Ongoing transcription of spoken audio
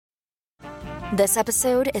This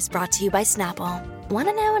episode is brought to you by Snapple. Want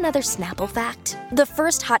to know another Snapple fact? The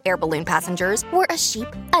first hot air balloon passengers were a sheep,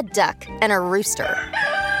 a duck, and a rooster.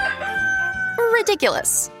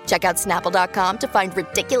 Ridiculous. Check out Snapple.com to find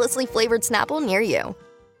ridiculously flavored Snapple near you.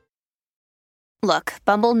 Look,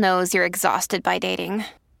 Bumble knows you're exhausted by dating.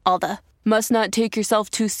 All the, must not take yourself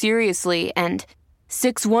too seriously, and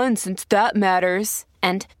 6'1" since that matters,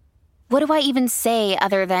 and what do I even say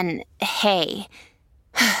other than, hey?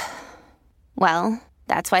 Well,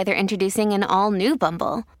 that's why they're introducing an all-new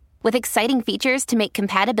Bumble, with exciting features to make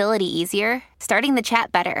compatibility easier, starting the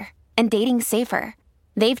chat better, and dating safer.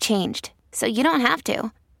 They've changed, so you don't have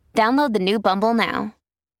to. Download the new Bumble now.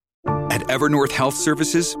 At Evernorth Health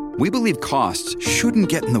Services, we believe costs shouldn't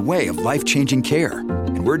get in the way of life-changing care,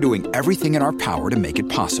 and we're doing everything in our power to make it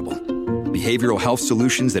possible. Behavioral health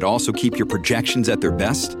solutions that also keep your projections at their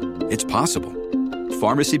best? It's possible.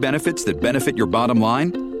 Pharmacy benefits that benefit your bottom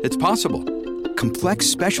line? It's possible. Complex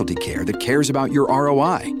specialty care that cares about your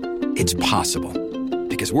ROI? It's possible.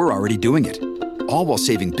 Because we're already doing it. All while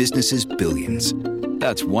saving businesses billions.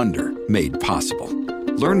 That's Wonder made possible.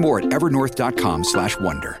 Learn more at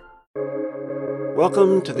evernorth.com/wonder.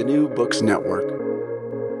 Welcome to the New Books Network.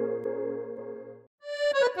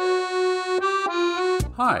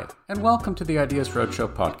 Hi, and welcome to the Ideas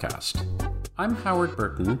Roadshow podcast. I'm Howard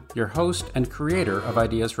Burton, your host and creator of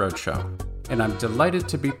Ideas Roadshow, and I'm delighted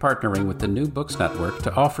to be partnering with the New Books Network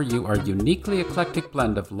to offer you our uniquely eclectic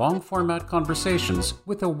blend of long-format conversations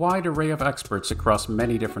with a wide array of experts across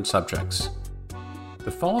many different subjects.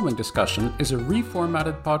 The following discussion is a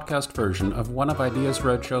reformatted podcast version of one of Ideas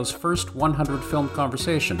Roadshow's first 100 film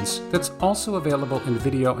conversations that's also available in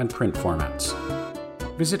video and print formats.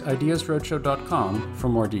 Visit ideasroadshow.com for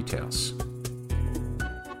more details.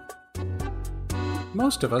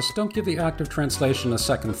 Most of us don't give the act of translation a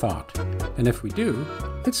second thought, and if we do,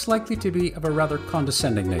 it's likely to be of a rather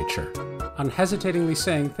condescending nature, unhesitatingly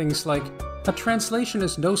saying things like, "A translation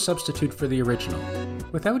is no substitute for the original,"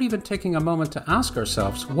 without even taking a moment to ask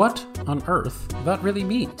ourselves what on earth that really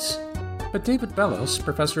means. But David Bellos,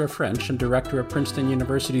 professor of French and director of Princeton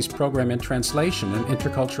University's program in Translation and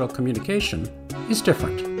Intercultural Communication, is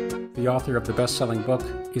different. The author of the best-selling book,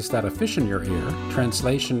 Is That a Fish in Your Ear?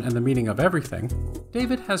 Translation and the Meaning of Everything,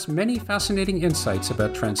 David has many fascinating insights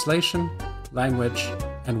about translation, language,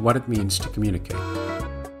 and what it means to communicate.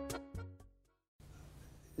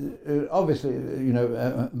 Obviously,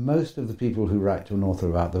 most of the people who write to an author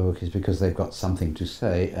about the book is because they've got something to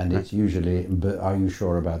say, and it's usually, but are you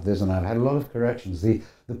sure about this? And I've had a lot of corrections. The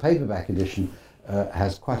paperback edition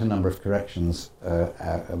has quite a number of corrections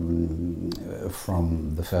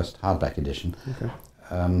from the first hardback edition. Okay.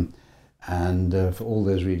 And for all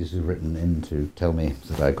those readers who've written in to tell me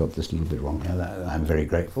that I got this a little bit wrong, I'm very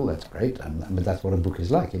grateful. That's great. But that's what a book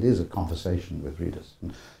is like. It is a conversation with readers.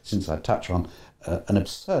 And since I touch on an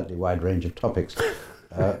absurdly wide range of topics,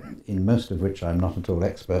 in most of which I'm not at all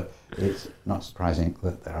expert, it's not surprising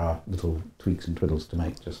that there are little tweaks and twiddles to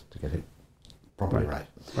make just to get it properly right.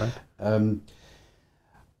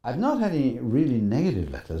 I've not had any really negative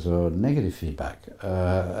letters or negative feedback.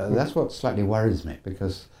 That's what slightly worries me,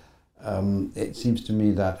 because it seems to me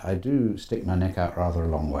that I do stick my neck out rather a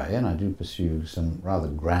long way, and I do pursue some rather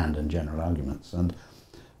grand and general arguments, and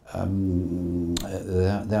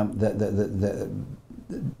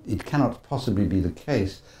it cannot possibly be the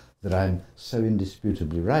case that I'm so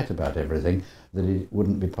indisputably right about everything that it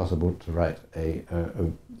wouldn't be possible to write a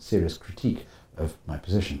serious critique of my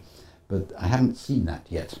position. But I haven't seen that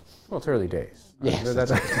yet. Well, it's early days. Yes.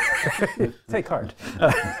 Take heart.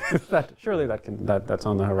 Surely that's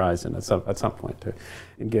on the horizon at some point to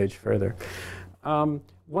engage further.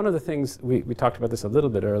 One of the things we talked about this a little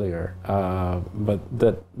bit earlier, but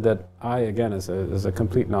that I, again, as a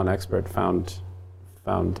complete non-expert, found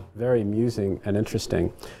very amusing and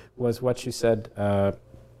interesting, was what you said.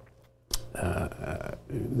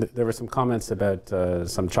 There were some comments about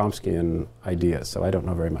some Chomskyan ideas. So I don't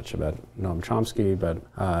know very much about Noam Chomsky, but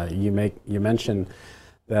you mention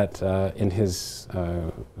that in his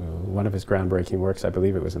one of his groundbreaking works, I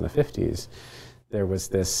believe it was in the 50s, there was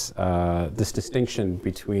this distinction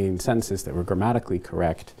between sentences that were grammatically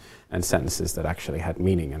correct and sentences that actually had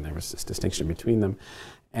meaning, and there was this distinction between them,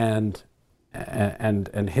 and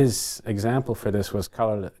his example for this was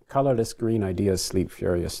colorless green ideas sleep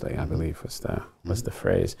furiously, I believe was the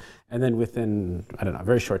phrase. And then within, I don't know, a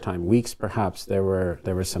very short time, weeks perhaps, there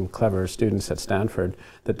were some clever students at Stanford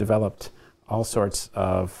that developed all sorts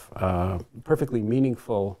of perfectly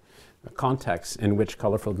meaningful context in which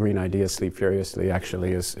colorful green ideas sleep furiously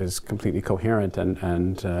actually is completely coherent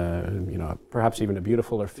and perhaps even a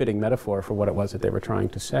beautiful or fitting metaphor for what it was that they were trying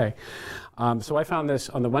to say. So I found this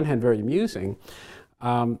on the one hand very amusing,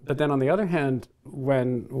 but then on the other hand,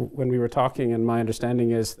 when we were talking, and my understanding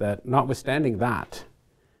is that notwithstanding that,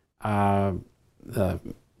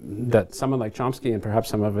 that someone like Chomsky and perhaps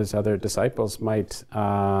some of his other disciples might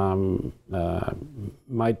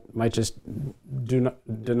just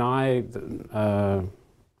deny.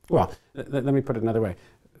 Let me put it another way.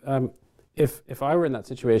 If I were in that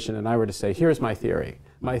situation and I were to say, here's my theory.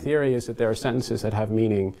 My theory is that there are sentences that have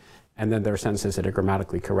meaning, and then there are sentences that are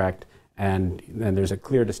grammatically correct, and then there's a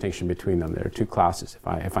clear distinction between them. There are two classes,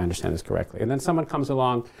 if I understand this correctly. And then someone comes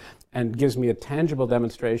along and gives me a tangible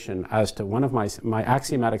demonstration as to one of my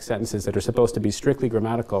axiomatic sentences that are supposed to be strictly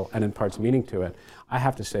grammatical and imparts meaning to it. I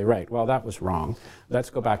have to say, right, well, that was wrong. Let's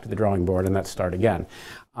go back to the drawing board and let's start again.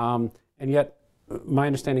 And yet, my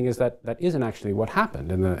understanding is that that isn't actually what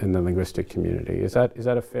happened in the linguistic community. Is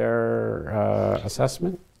that a fair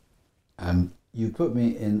assessment? You put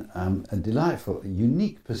me in a delightful,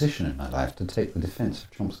 unique position in my life to take the defense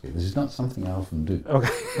of Chomsky. This is not something I often do. Okay.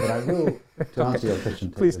 But I will, to answer your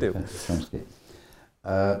question, take the defense of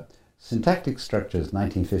Chomsky. Syntactic Structures,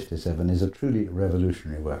 1957, is a truly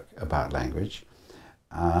revolutionary work about language.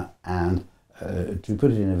 And to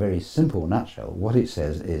put it in a very simple nutshell, what it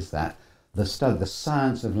says is that the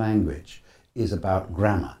science of language is about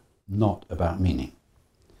grammar, not about meaning.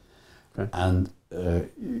 Okay. And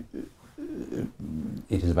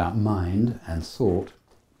it is about mind and thought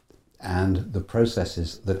and the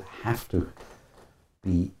processes that have to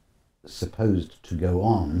be supposed to go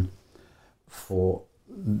on for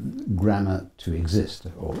grammar to exist,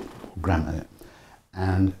 or grammar.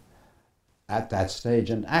 And at that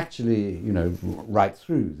stage, and actually, right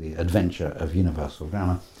through the adventure of universal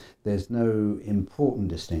grammar, there's no important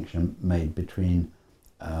distinction made between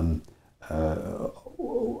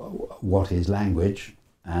what is language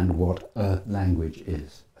and what a language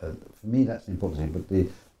is. For me, that's the important thing. But the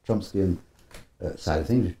Chomskyan side of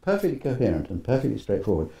things is perfectly coherent and perfectly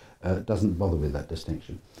straightforward, doesn't bother with that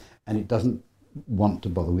distinction. And it doesn't want to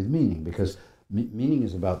bother with meaning, because meaning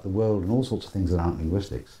is about the world and all sorts of things that aren't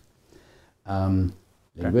linguistics.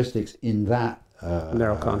 Linguistics in that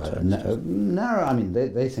narrow context. Narrow, I mean,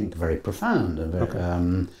 they think very profound and very,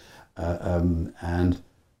 and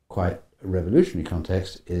quite a revolutionary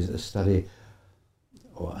context is a study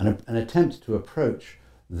or an attempt to approach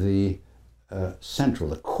the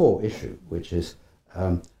the core issue, which is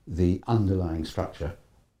the underlying structure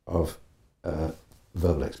of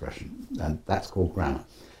verbal expression, and that's called grammar.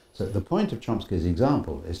 So the point of Chomsky's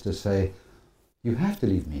example is to say, you have to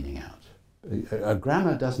leave meaning out. A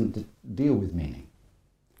grammar doesn't deal with meaning.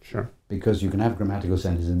 Sure. Because you can have grammatical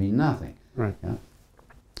sentences and mean nothing. Right. Yeah?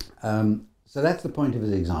 So that's the point of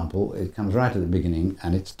his example. It comes right at the beginning,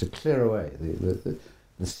 and it's to clear away the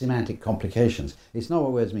semantic complications. It's not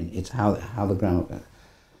what words mean, it's how the grammar...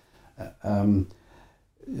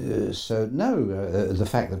 the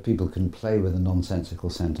fact that people can play with a nonsensical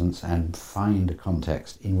sentence and find a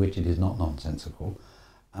context in which it is not nonsensical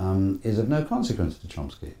is of no consequence to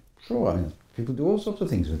Chomsky. Sure, I mean, people do all sorts of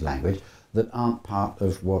things with language that aren't part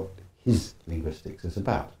of what his linguistics is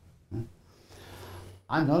about.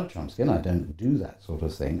 I'm not a Chomskyan, I don't do that sort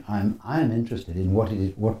of thing. I'm interested in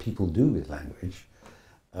what people do with language,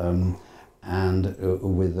 and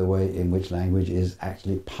with the way in which language is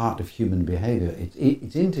actually part of human behavior.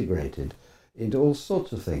 It's integrated into all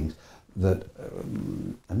sorts of things that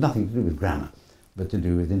have nothing to do with grammar, but to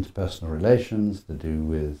do with interpersonal relations, to do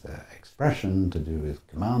with expression, to do with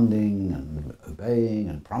commanding and obeying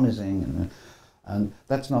and promising, and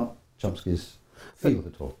that's not Chomsky's field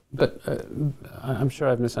at all. But I'm sure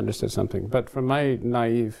I've misunderstood something. But from my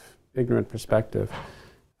naive, ignorant perspective,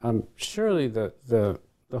 surely the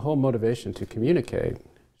whole motivation to communicate,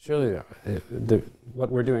 surely what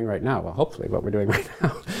we're doing right now, well, hopefully what we're doing right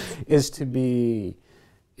now, is to be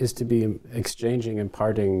exchanging,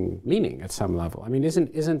 imparting meaning at some level. I mean,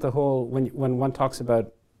 isn't the whole, when one talks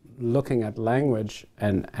about looking at language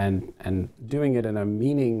and doing it in a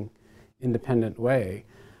meaning independent way,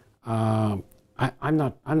 I'm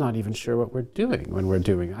not even sure what we're doing when we're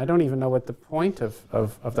doing it. I don't even know what the point of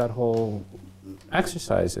that whole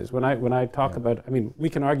exercise is. When I talk about, I mean, we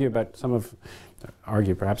can argue about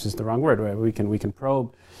argue perhaps is the wrong word. We can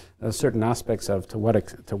probe certain aspects of to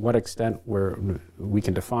what extent we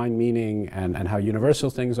can define meaning and how universal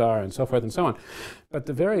things are and so forth and so on. But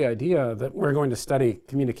the very idea that we're going to study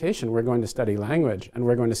communication, we're going to study language, and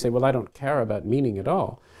we're going to say, well, I don't care about meaning at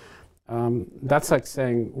all. that's like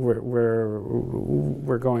saying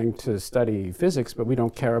we're going to study physics, but we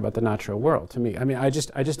don't care about the natural world. To me, I mean, I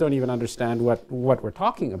just don't even understand what we're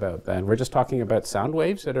talking about. Then we're just talking about sound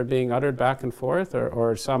waves that are being uttered back and forth,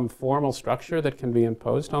 or some formal structure that can be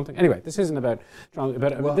imposed on things. Anyway, this isn't about.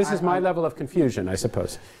 But this is my level of confusion, I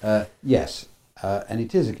suppose. Yes. And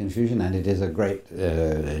it is a confusion, and it is a great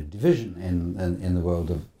division in the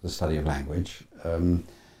world of the study of language.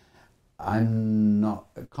 I'm not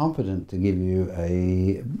competent to give you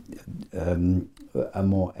a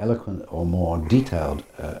more eloquent or more detailed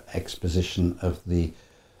exposition of the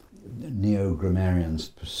neo-grammarians'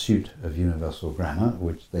 pursuit of universal grammar,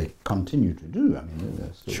 which they continue to do. I mean,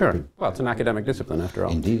 they're still sure. Well, it's an academic discipline, after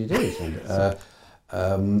all. Indeed, it is.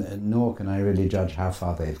 And, nor can I really judge how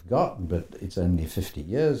far they've got, but it's only 50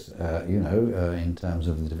 years, in terms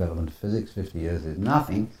of the development of physics. 50 years is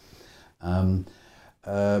nothing.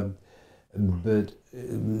 But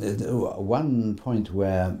one point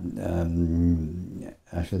where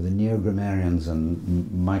actually the neo-grammarians and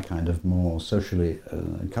my kind of more socially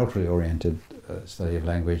and culturally oriented study of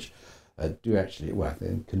language do actually,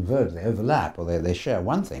 they converge, they overlap, or they share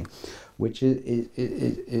one thing, which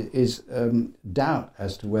is doubt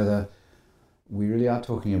as to whether we really are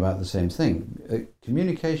talking about the same thing.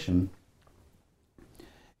 Communication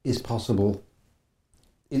is possible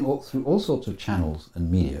through all sorts of channels and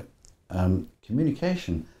media.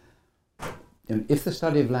 Communication, if the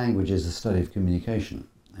study of language is the study of communication,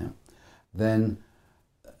 then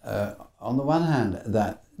on the one hand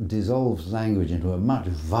that dissolves language into a much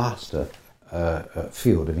vaster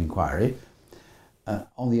field of inquiry.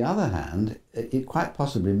 On the other hand, it quite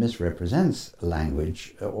possibly misrepresents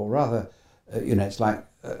language, or rather, it's like,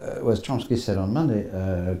 as Chomsky said on Monday,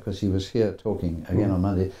 because he was here talking again on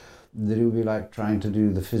Monday, that it would be like trying to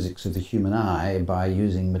do the physics of the human eye by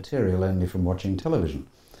using material only from watching television.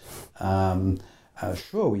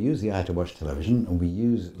 Sure, we use the eye to watch television, and we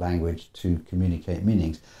use language to communicate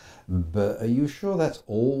meanings, but are you sure that's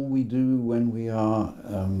all we do when we are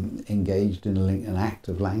engaged in an act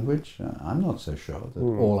of language? I'm not so sure that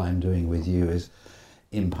all I'm doing with you is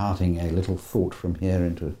imparting a little thought from here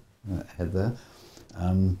into head there.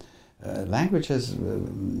 Language has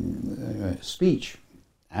speech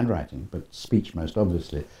and writing, but speech most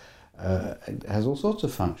obviously, has all sorts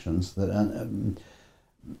of functions that are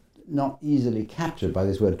not easily captured by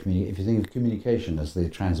this word communicate. If you think of communication as the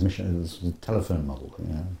transmission, as the telephone model,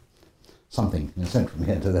 something sent from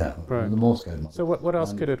here to there, right. The Morse code model. So what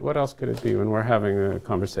else could it be when we're having a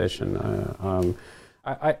conversation?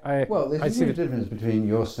 There's a huge difference between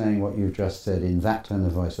you're saying what you've just said in that tone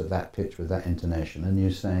of voice at that pitch with that intonation, and you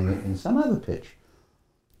saying it in some other pitch.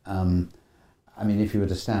 If you were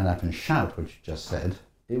to stand up and shout what you just said,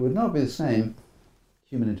 it would not be the same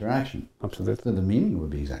human interaction. Absolutely. So the meaning would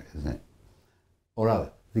be exactly the same. Or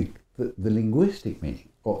rather, the linguistic meaning,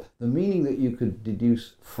 or the meaning that you could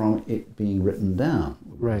deduce from it being written down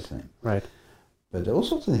would be the same. Right. But all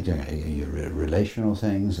sorts of things, relational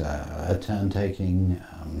things, turn-taking,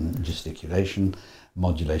 gesticulation,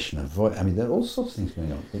 modulation of voice. There are all sorts of things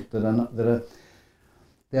going on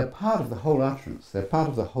they're part of the whole utterance. They're part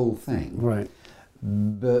of the whole thing. Right.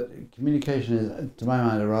 But communication is, to my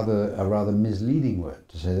mind, a rather misleading word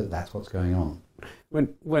to say that that's what's going on.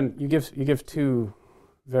 When you give two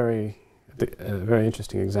very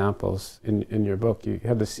interesting examples in your book, you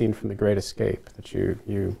have the scene from The Great Escape that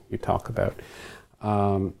you talk about,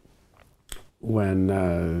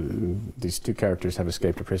 when these two characters have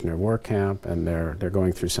escaped a prisoner of war camp, and they're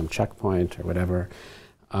going through some checkpoint or whatever.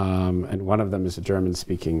 And one of them is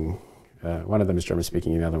German-speaking, and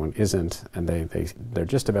the other one isn't. And they're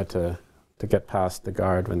just about to get past the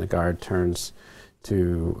guard when the guard turns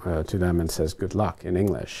to them and says "good luck" in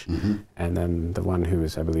English. Mm-hmm. And then the one who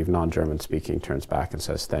is, I believe, non-German-speaking turns back and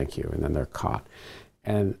says "thank you," and then they're caught.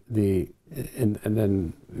 And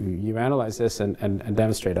then you analyze this and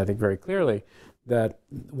demonstrate, I think, very clearly that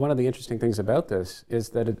one of the interesting things about this is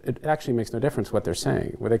that it actually makes no difference what they're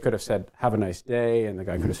saying. Where they could have said, "have a nice day," and the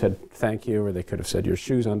guy could have said, "thank you," or they could have said, "your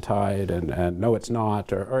shoe's untied," and "no, it's not,"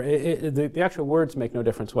 the actual words make no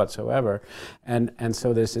difference whatsoever. And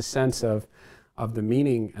so there's this sense of the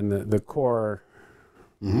meaning and the core,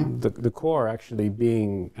 the core actually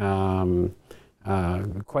being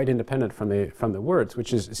quite independent from the words,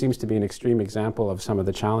 which seems to be an extreme example of some of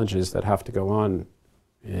the challenges that have to go on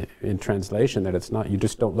in translation, that it's not, you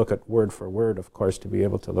just don't look at word for word, of course, to be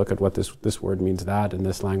able to look at what this word means that in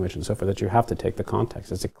this language and so forth, that you have to take the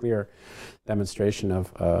context. It's a clear demonstration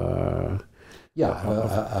of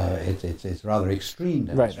It's rather extreme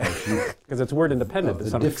demonstration. Right, because it's word independent to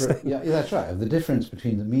some extent. Yeah, that's right. Of the difference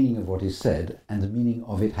between the meaning of what is said and the meaning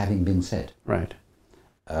of it having been said. Right.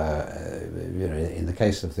 In the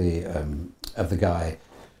case of the guy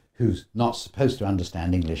who's not supposed to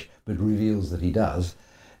understand English but reveals that he does,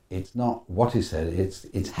 it's not what is said,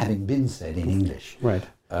 it's having been said in English. Right.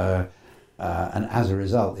 And as a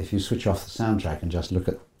result, if you switch off the soundtrack and just look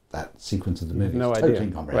at that sequence of the movie, no it's idea. totally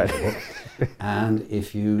incomprehensible. Right. And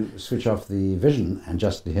if you switch off the vision and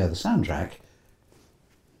just hear the soundtrack,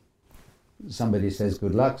 somebody says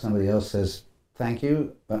good luck, somebody else says thank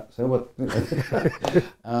you, but so what?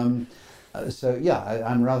 I'm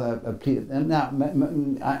rather pleased. And now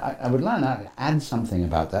I would like to add something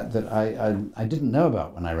about that I didn't know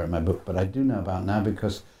about when I wrote my book, but I do know about now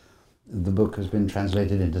because the book has been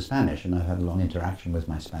translated into Spanish, and I've had a long interaction with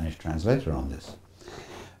my Spanish translator on this.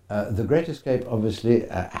 The Great Escape obviously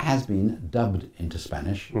has been dubbed into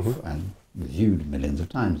Spanish and viewed millions of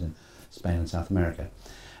times in Spain and South America.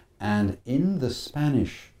 And in the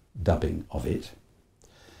Spanish dubbing of it,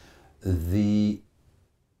 the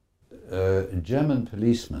German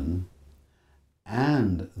policeman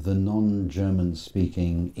and the non-German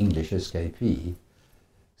speaking English escapee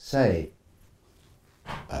say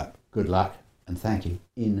good luck and thank you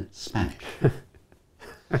in Spanish.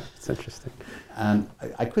 It's interesting. And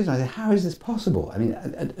I quizzed myself, how is this possible? I mean,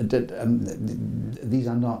 these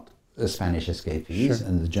are not Spanish escapees, Sure.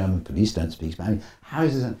 and the German police don't speak Spanish. I mean, how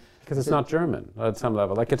is this? Because it's not German at some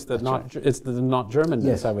level. Like it's the not Germanness,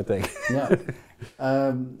 Yes. I would think. Yeah.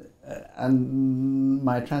 And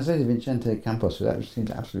my translator, Vicente Campos, who seems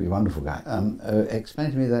an absolutely wonderful guy,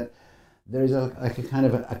 explained to me that there is a kind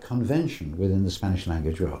of a convention within the Spanish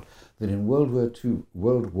language world that in World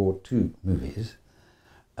War II movies,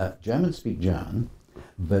 Germans speak German,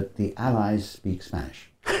 but the Allies speak Spanish.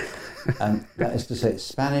 And that is to say,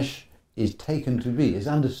 Spanish is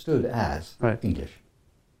understood as English.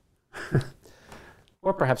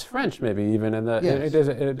 Or perhaps French, maybe even,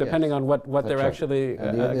 depending on what they're right. actually.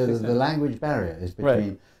 The language barrier is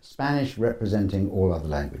between Spanish representing all other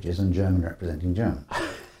languages and German representing German.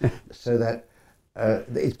 So that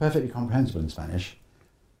it's perfectly comprehensible in Spanish,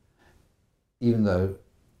 even though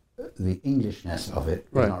the Englishness of it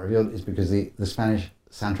is not revealed, is because the Spanish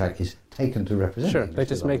soundtrack is taken to represent. Sure, English, they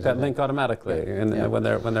just make that link automatically when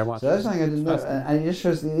they're watching. So that's something I didn't know, and it just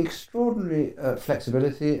shows the extraordinary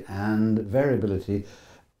flexibility and variability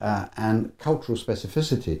and cultural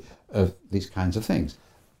specificity of these kinds of things.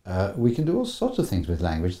 We can do all sorts of things with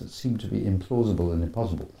language that seem to be implausible and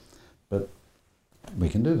impossible, but we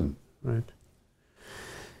can do them. Right.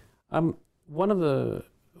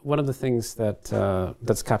 One of the things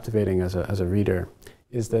that's captivating as a reader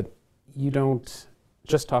is that you don't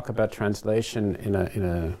just talk about translation in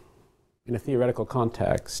a theoretical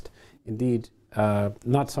context. Indeed,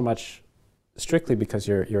 not so much strictly because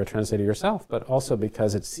you're a translator yourself, but also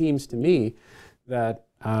because it seems to me that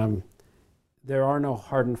there are no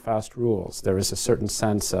hard and fast rules. There is a certain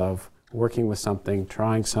sense of working with something,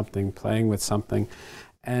 trying something, playing with something,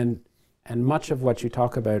 and much of what you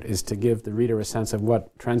talk about is to give the reader a sense of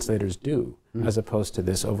what translators do, as opposed to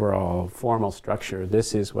this overall formal structure.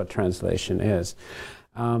 This is what translation is,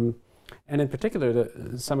 and in particular,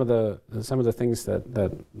 some of the things that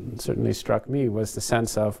certainly struck me was the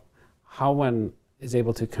sense of how one is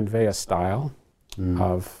able to convey a style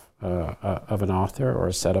of an author or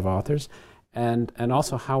a set of authors, and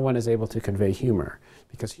also how one is able to convey humor.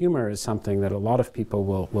 Because humor is something that a lot of people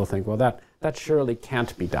will think, well, that surely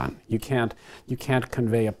can't be done. You can't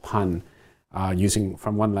convey a pun using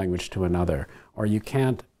from one language to another, or you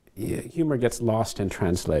can't. Humor gets lost in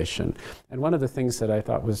translation. And one of the things that I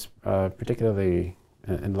thought was particularly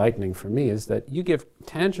enlightening for me is that you give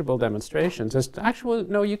tangible demonstrations as to actually,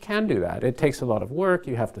 no, you can do that. It takes a lot of work.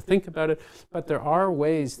 You have to think about it, but there are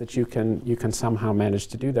ways that you can somehow manage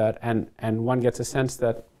to do that, and one gets a sense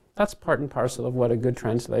that that's part and parcel of what a good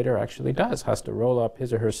translator actually does, has to roll up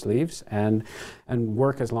his or her sleeves and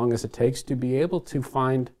work as long as it takes to be able to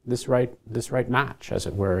find this right match, as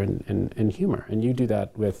it were, in humor. And you do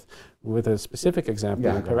that with a specific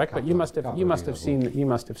example, correct? But you must have seen.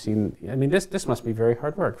 I mean, this must be very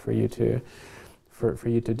hard work for you to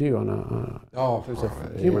do on a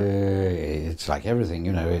humor. It's like everything,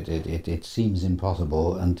 it seems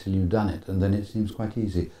impossible until you've done it, and then it seems quite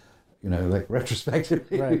easy. Like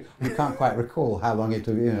retrospectively, you can't quite recall how long it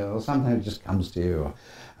took, or sometimes it just comes to you, or,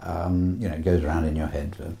 it goes around in your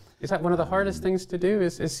head. Is that one of the hardest things to do?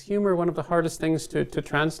 Is humor one of the hardest things to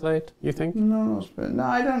translate, you think? No,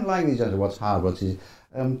 I don't like these other what's hard, what's easy.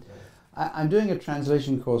 I'm doing a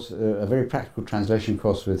translation course, a very practical translation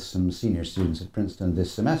course with some senior students at Princeton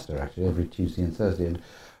this semester, actually, every Tuesday and Thursday. And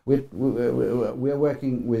we're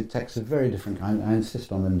working with texts of very different kinds. I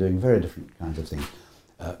insist on them doing very different kinds of things.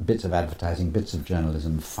 Bits of advertising, bits of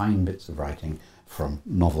journalism, fine bits of writing from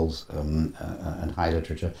novels and high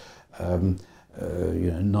literature,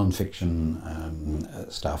 non-fiction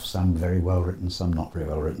stuff, some very well written, some not very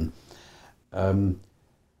well written.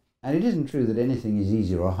 And it isn't true that anything is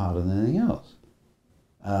easier or harder than anything else.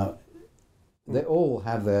 They all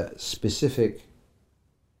have their specific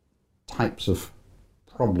types of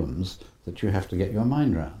problems that you have to get your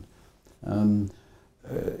mind around.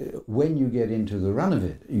 When you get into the run of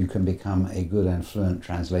it, you can become a good and fluent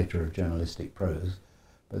translator of journalistic prose,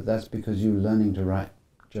 but that's because you're learning to write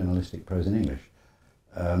journalistic prose in English.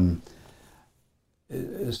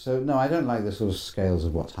 So no, I don't like the sort of scales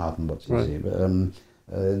of what's hard and what's easy, but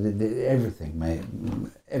everything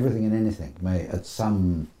and anything may at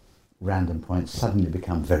some random point suddenly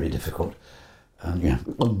become very difficult. I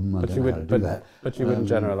don't know how to do that. But you wouldn't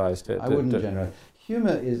generalize it. I wouldn't generalize.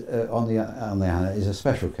 Humour is, on the other hand, is a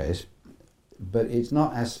special case, but it's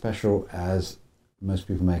not as special as most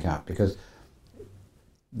people make out, because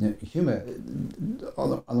humour, on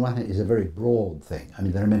the one hand, is a very broad thing. I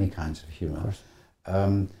mean, there are many kinds of humour.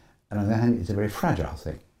 And on the other hand, it's a very fragile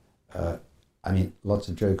thing. I mean, lots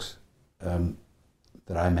of jokes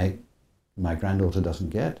that I make, my granddaughter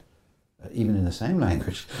doesn't get, even in the same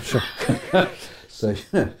language. Sure. So,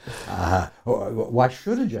 why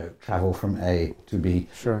should a joke travel from A to B?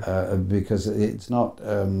 Sure. Because it's not,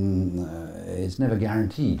 it's never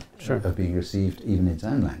guaranteed of being received, even in its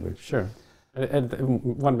own language. Sure. And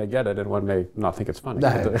one may get it, and one may not think it's funny. No,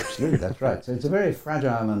 absolutely, that's right. So it's a very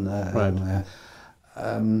fragile and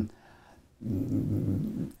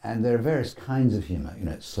there are various kinds of humour.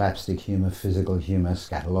 Slapstick humour, physical humour,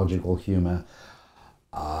 scatological humour.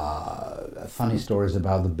 Funny stories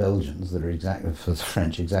about the Belgians that are exactly, for the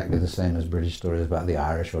French, exactly the same as British stories about the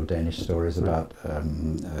Irish, or Danish stories about,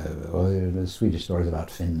 or Swedish stories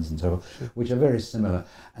about Finns and so on, which are very similar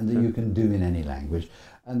and that you can do in any language.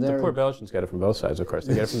 And the poor Belgians get it from both sides, of course.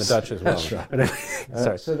 They get it from the Dutch as well. That's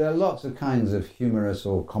right. So there are lots of kinds of humorous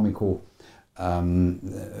or comical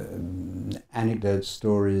anecdotes,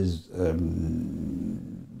 stories,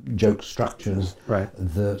 joke structures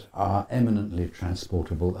that are eminently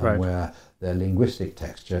transportable, and where their linguistic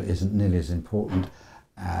texture isn't nearly as important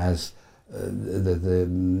as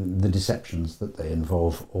the deceptions that they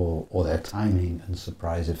involve, or their timing and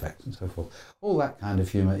surprise effects and so forth. All that kind of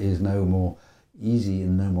humour is no more easy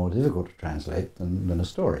and no more difficult to translate than a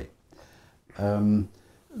story.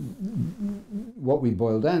 What we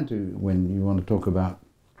boil down to when you want to talk about,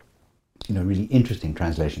 really interesting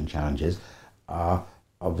translation challenges are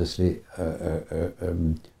obviously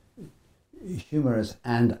humorous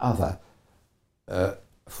and other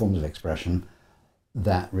forms of expression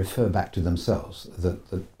that refer back to themselves, that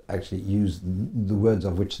actually use the words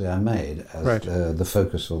of which they are made as the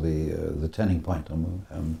focus or the turning point.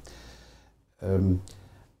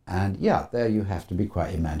 And there you have to be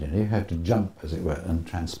quite imaginative. You have to jump, as it were, and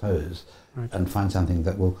transpose and find something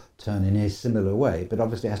that will turn in a similar way, but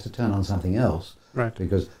obviously has to turn on something else,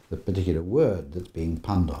 because the particular word that's being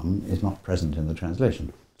punned on is not present in the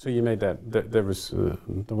translation. So you made that. There was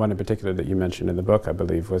the one in particular that you mentioned in the book, I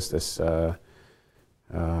believe, was this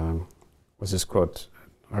quote,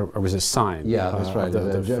 or was this sign? Yeah, that's right.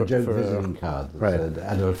 The joke visiting card that said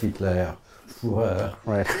Adolf Hitler, Führer,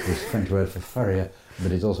 this French word for furrier,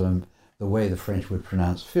 but it's also the way the French would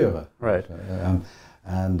pronounce Führer. Right.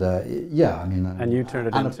 And you turned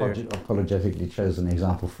it unapologetically chose an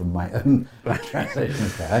example from my own translation.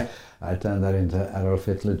 I turned that into Adolf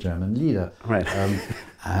Hitler, German leader. Right.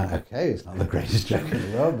 Okay, it's not the greatest joke in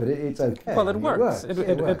the world, but it's okay. Well, it works.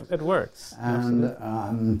 It works.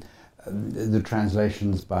 And the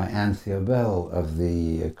translations by Anthea Bell of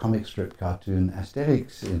the comic strip cartoon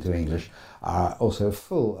Asterix into English are also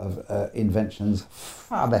full of inventions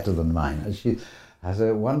far better than mine. She has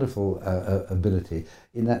a wonderful ability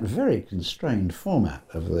in that very constrained format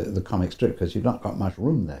of the comic strip, because you've not got much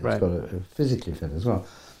room there. It's got to physically fit as well,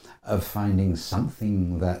 of finding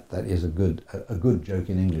something that is a good joke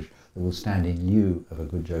in English that will stand in lieu of a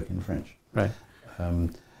good joke in French. Right.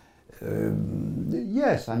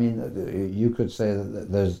 Yes, I mean, you could say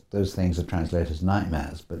that those things are translators'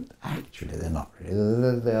 nightmares, but actually they're not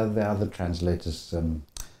really. They are the translators'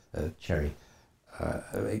 cherry.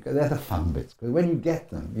 They're the fun bits, because when you get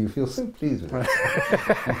them, you feel so pleased with it.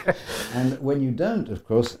 And when you don't, of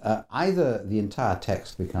course, either the entire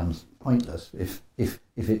text becomes pointless if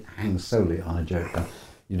it hangs solely on a joke and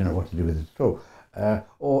you don't know what to do with it at all,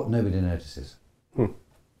 or nobody notices.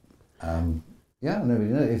 Nobody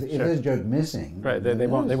knows. If there's a joke missing, right? They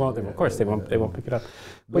won't. Of course, they won't pick it up.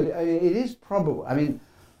 But it is probable. I mean,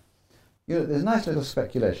 there's a nice little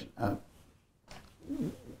speculation,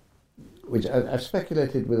 which I've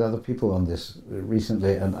speculated with other people on this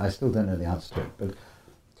recently, and I still don't know the answer to it. But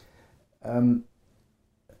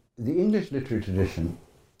the English literary tradition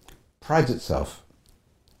prides itself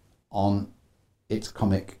on its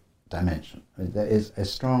comic dimension. I mean, there is a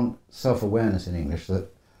strong self-awareness in English that,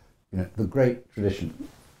 the great tradition,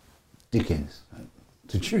 Dickens,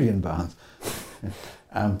 to Julian Barnes,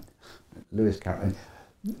 Lewis Carroll,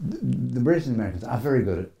 the British and Americans are very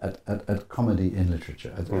good at comedy in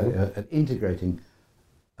literature, at integrating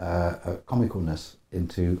comicalness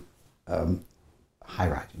into high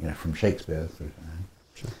writing, from Shakespeare through.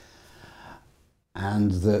 Sure.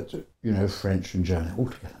 And that, French and German are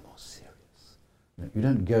altogether more serious. You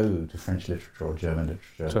don't go to French literature or German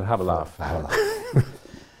literature to have a laugh.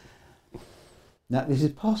 Now, this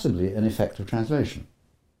is possibly an effect of translation.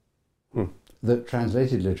 That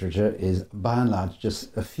translated literature is, by and large,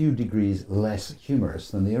 just a few degrees less humorous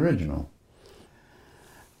than the original.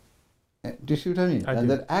 Do you see what I mean? And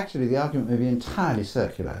that actually the argument may be entirely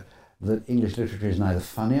circular, that English literature is neither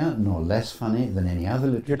funnier nor less funny than any other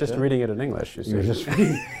literature. You're just reading it in English, you see. You're just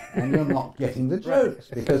reading, and you're not getting the jokes,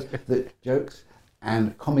 because the jokes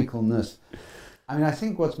and comicalness. I mean, I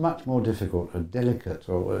think what's much more difficult or delicate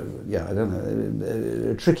or,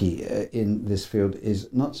 tricky in this field is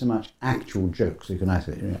not so much actual jokes, you can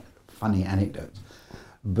isolate, funny anecdotes,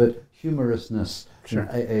 but humorousness. Sure.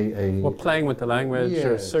 Or playing with the language,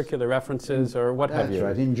 or circular references, or what have you.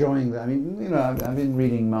 That's right, enjoying that. I mean, I've been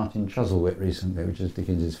reading Martin Chuzzlewit recently, which is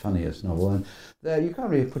Dickens' funniest novel, and there you can't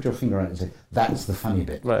really put your finger on it and say, that's the funny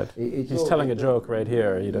bit. Right. He's telling a joke right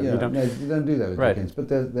here. You don't do that with Dickens, but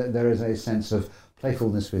there is a sense of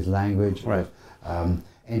playfulness with language, right, of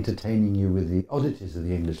entertaining you with the oddities of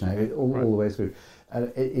the English language, all the way through.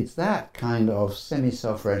 It's that kind of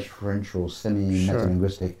semi-self-referential,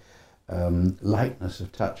 semi-metalinguistic lightness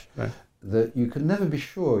of touch that you can never be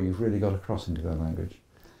sure you've really got across into that language.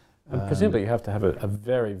 And presumably you have to have a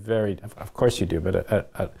very, very, of course you do, but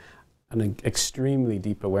an extremely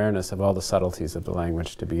deep awareness of all the subtleties of the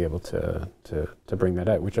language to be able to bring that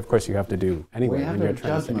out, which of course you have to do anyway when you're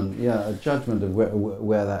translating. A judgment of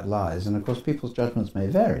where that lies, and of course people's judgments may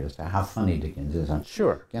vary as to how funny Dickens is.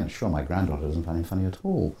 Sure. Again, my granddaughter doesn't find him funny at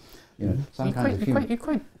all. Some kind of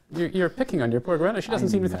humor. You're picking on your poor granddaughter. She doesn't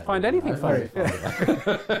seem to find anything funny.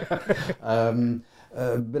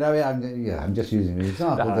 But I'm just using an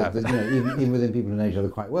example that even within people who know each other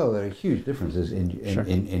quite well, there are huge differences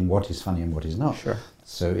in what is funny and what is not. Sure.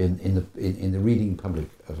 So in the reading public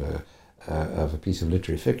of a piece of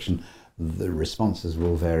literary fiction, the responses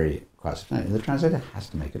will vary quite substantially. The translator has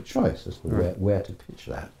to make a choice as to where to pitch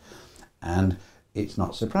that, and it's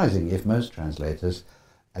not surprising if most translators,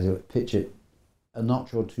 as it pitch it a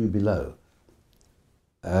notch or two below.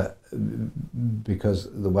 Because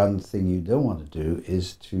the one thing you don't want to do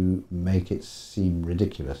is to make it seem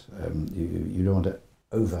ridiculous. You don't want to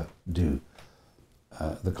overdo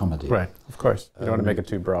the comedy. Right, of course. You don't want to make it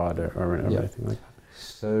too broad or anything like that.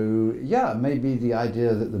 So, maybe the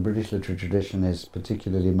idea that the British literary tradition is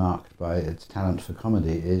particularly marked by its talent for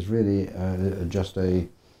comedy is really just a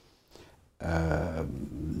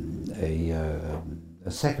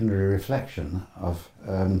secondary reflection of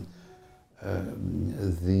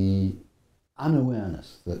the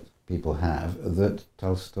unawareness that people have that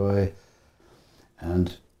Tolstoy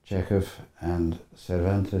and Chekhov and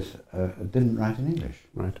Cervantes didn't write in English.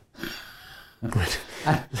 Right.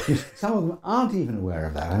 And some of them aren't even aware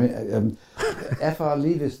of that. I mean, F.R.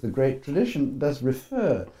 Leavis, the great tradition, does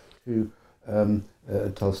refer to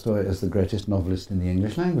Tolstoy as the greatest novelist in the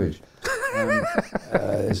English language.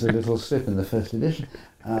 It's a little slip in the first edition,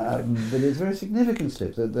 but it's a very significant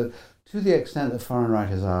slip that to the extent that foreign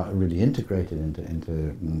writers are really integrated into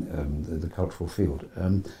the cultural field,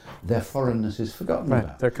 their foreignness is forgotten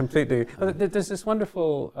about. They're completely. There's this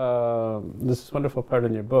wonderful part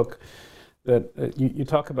in your book that you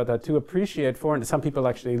talk about that to appreciate foreign. Some people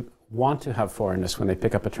actually want to have foreignness when they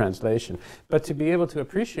pick up a translation, but to be able to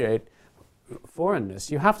appreciate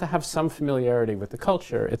foreignness, you have to have some familiarity with the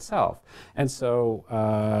culture itself. And so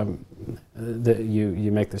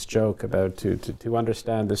you make this joke about to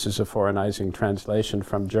understand this is a foreignizing translation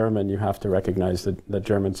from German, you have to recognize the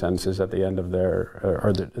German sentences at the end of their,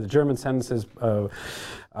 or the German sentences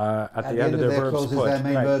at the end of their verbs put. Their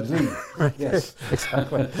main verbs leave. Right. Yes,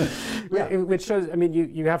 exactly. Which shows, I mean,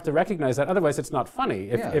 you have to recognize that, otherwise it's not funny.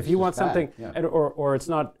 If you want something, or it's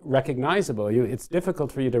not recognizable, it's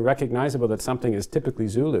difficult for you to recognizable that that something is typically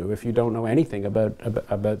Zulu if you don't know anything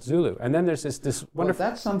about Zulu. And then there's this wonderful... Well,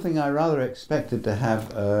 that's something I rather expected to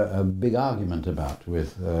have a big argument about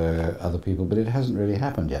with other people, but it hasn't really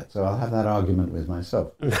happened yet, so I'll have that argument with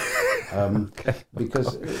myself.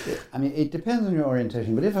 Because, I mean, it depends on your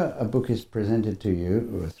orientation, but if a book is presented to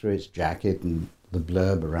you through its jacket and the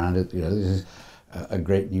blurb around it, you know, this is a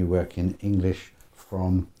great new work in English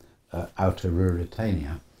from Outer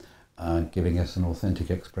Ruritania, giving us an authentic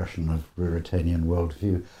expression of Ruritanian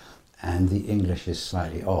worldview, and the English is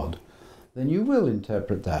slightly odd, then you will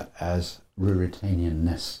interpret that as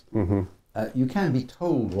Ruritanianness. Mm-hmm. You can be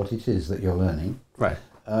told what it is that you're learning. Right.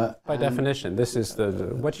 By definition, this is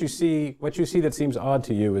what you see that seems odd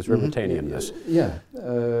to you is Ruritanianness. Yeah,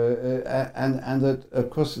 and that, of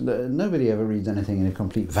course, nobody ever reads anything in a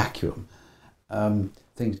complete vacuum.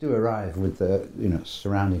 Things do arrive with the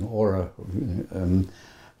surrounding aura,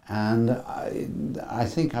 and I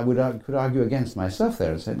think I could argue against myself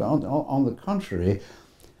there and say, but on the contrary,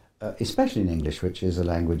 especially in English, which is a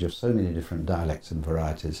language of so many different dialects and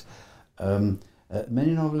varieties,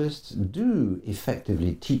 many novelists do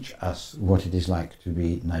effectively teach us what it is like to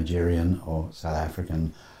be Nigerian or South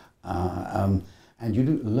African, and you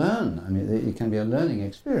do learn. I mean, it can be a learning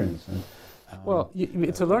experience. And, well,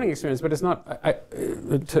 it's a learning experience, but it's not.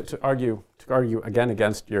 To argue again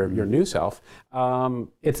against your new self.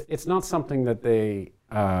 It's not something that they.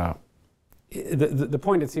 The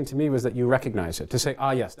point, it seemed to me, was that you recognize it. To say,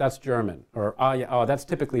 yes, that's German, or that's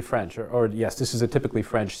typically French, or yes, this is a typically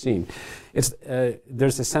French scene.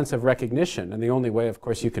 There's a sense of recognition, and the only way, of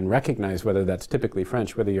course, you can recognize whether that's typically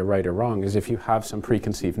French, whether you're right or wrong, is if you have some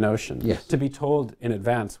preconceived notion. Yes. To be told in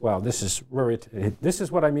advance, well, this is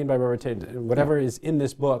what I mean by Ruritanian. Whatever is in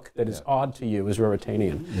this book that is odd to you is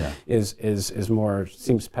Ruritanian. Yeah. Is more,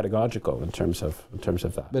 seems pedagogical in terms of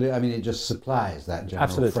that. But I mean, it just supplies that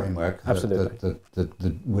general framework. Absolutely.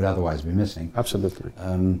 That would otherwise be missing. Absolutely.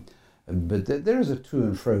 But there is a to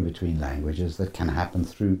and fro between languages that can happen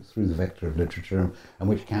through the vector of literature, and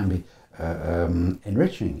which can be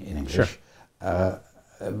enriching in English. Sure.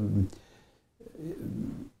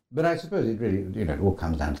 But I suppose it really, it all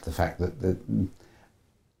comes down to the fact that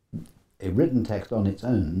a written text on its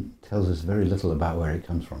own tells us very little about where it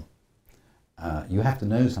comes from. You have to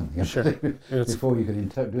know something before you can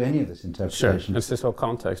do any of this interpretation. Sure, it's this whole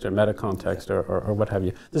context or meta-context or what have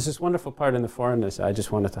you. There's this wonderful part in the foreignness I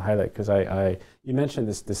just wanted to highlight, because you mentioned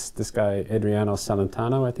this guy, Adriano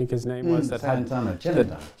Celentano, I think his name was.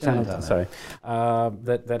 Celentano. Sorry.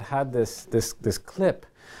 That had this clip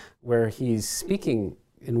where he's speaking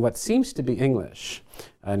in what seems to be English,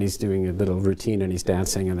 and he's doing a little routine, and he's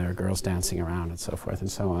dancing, and there are girls dancing around and so forth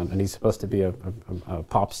and so on, and he's supposed to be a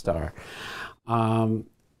pop star.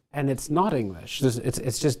 And it's not English.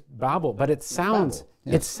 It's just babble, but it sounds.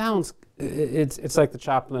 It's like the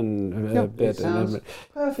Chaplin bit. It sounds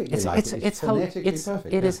perfectly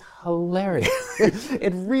perfect. It is hilarious.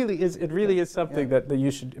 It really is something that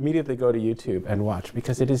you should immediately go to YouTube and watch,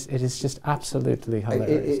 because it is just absolutely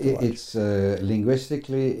hilarious to watch. It's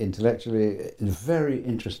linguistically, intellectually, a very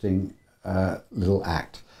interesting little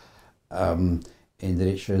act, in that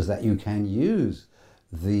it shows that you can use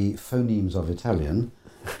the phonemes of Italian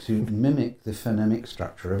to mimic the phonemic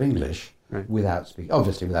structure of English, right, without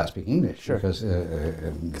speaking English. Sure. Because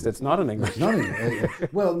it's not in English. It's not English.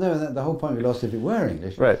 Well, no, the whole point we lost if it were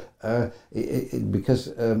English. Right.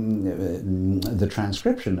 Because the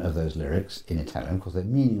transcription of those lyrics in Italian, of course, they're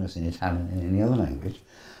meaningless in Italian and any other language,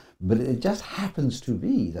 but it just happens to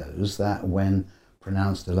be those that, when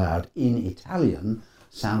pronounced aloud in Italian,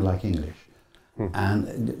 sound like English.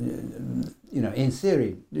 And in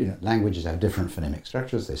theory, languages have different phonemic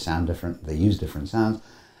structures. They sound different. They use different sounds,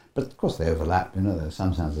 but of course they overlap.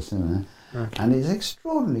 Some sounds are similar, right, and it's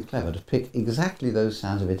extraordinarily clever to pick exactly those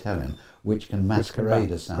sounds of Italian which can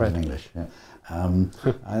masquerade as sounds of English. Yeah. And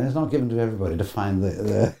it's not given to everybody to find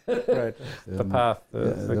the path,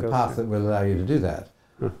 the path that will allow you to do that.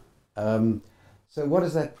 So what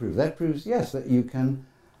does that prove? That proves, yes, that you can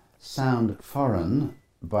sound foreign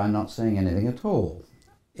by not saying anything at all,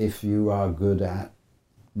 if you are good at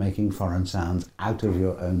making foreign sounds out of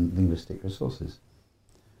your own linguistic resources.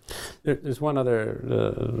 There's one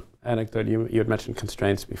other anecdote. You had mentioned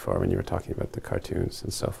constraints before when you were talking about the cartoons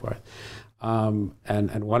and so forth.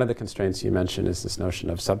 And one of the constraints you mentioned is this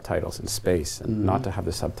notion of subtitles in space, and not to have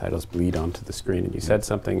the subtitles bleed onto the screen. And you said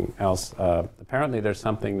something else. Apparently there's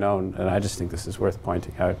something known, and I just think this is worth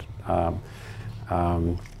pointing out,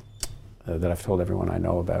 that I've told everyone I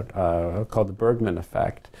know about, called the Bergman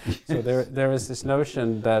effect. So there is this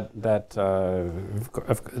notion that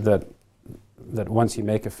that once you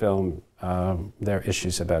make a film, there are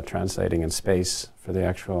issues about translating in space for the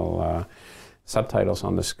actual subtitles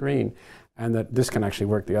on the screen, and that this can actually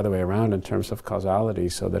work the other way around in terms of causality,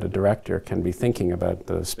 so that a director can be thinking about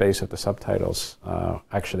the space of the subtitles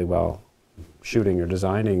actually while shooting or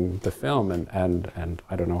designing the film, and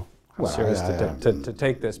I don't know how serious to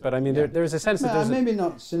take this, but I mean there's a sense that there's maybe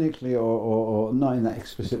not cynically or not in that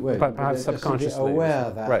explicit way, but perhaps subconsciously aware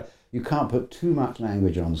that you can't put too much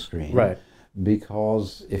language on screen, right?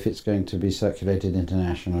 Because if it's going to be circulated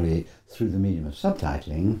internationally through the medium of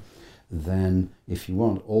subtitling, then if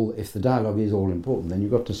the dialogue is all important, then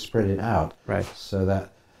you've got to spread it out, right? So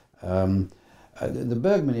that the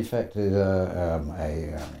Bergman effect is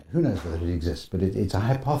who knows whether it exists, but it's a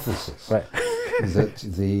hypothesis, right? that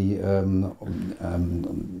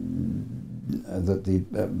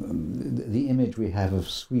the image we have of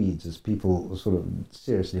Swedes as people sort of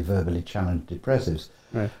seriously verbally challenged depressives,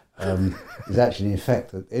 right. Is actually in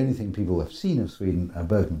effect that the only thing people have seen of Sweden are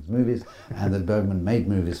Bergman's movies, and that Bergman made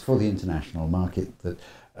movies for the international market that,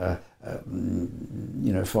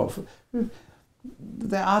 for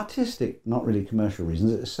they're artistic, not really commercial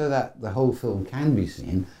reasons, so that the whole film can be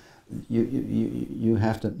seen. You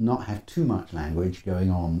have to not have too much language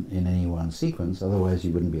going on in any one sequence, otherwise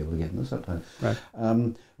you wouldn't be able to get in the subtitles. Right.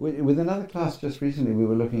 With another class just recently, we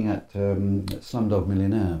were looking at Slumdog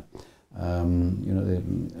Millionaire.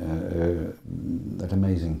 That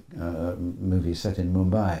amazing movie set in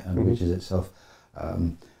Mumbai, and which is itself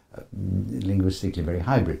linguistically very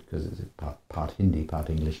hybrid, because it's part Hindi, part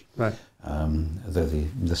English. Right. Though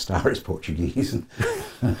the star is Portuguese.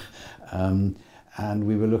 And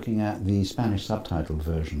we were looking at the Spanish subtitled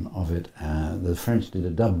version of it. The French did a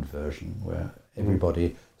dubbed version where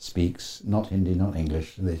everybody speaks not Hindi, not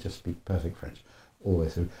English. They just speak perfect French all the way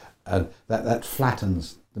through. That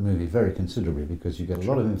flattens the movie very considerably, because you get a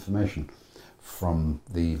lot of information from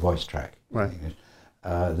the voice track. Right.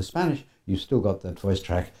 The Spanish, you've still got that voice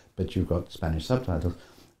track, but you've got Spanish subtitles.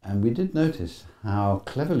 And we did notice how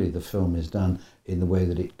cleverly the film is done in the way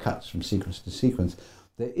that it cuts from sequence to sequence.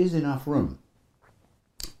 There is enough room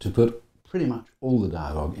to put pretty much all the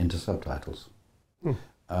dialogue into subtitles.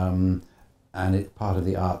 And it's part of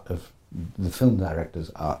the art of the film director's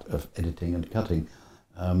art of editing and cutting,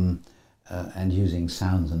 and using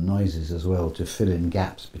sounds and noises as well to fill in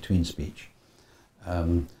gaps between speech.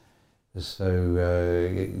 Maybe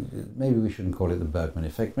we shouldn't call it the Bergman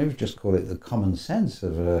effect, maybe just call it the common sense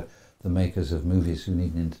of the makers of movies who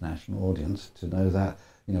need an international audience, to know that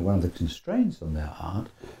one of the constraints on their art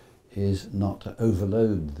is not to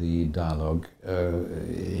overload the dialogue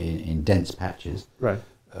in dense patches, right?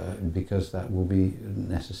 Because that will be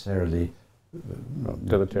necessarily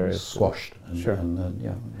deleterious, squashed. Sure.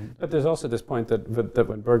 But there's also this point that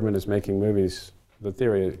when Bergman is making movies, the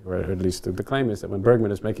theory, or at least the claim, is that when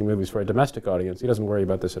Bergman is making movies for a domestic audience, he doesn't worry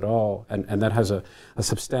about this at all, and that has a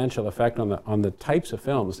substantial effect on the types of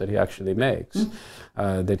films that he actually makes.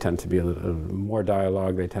 They tend to be a little more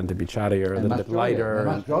dialogue, they tend to be chattier, a little bit lighter,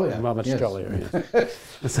 much jollier. Much jollier,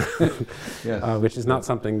 yes. Yes. Which is not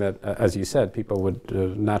something that, as you said, people would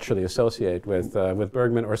naturally associate with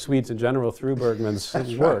Bergman or Swedes in general through Bergman's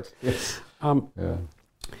work. Right. Yes.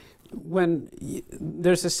 When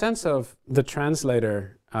there's a sense of the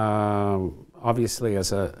translator, obviously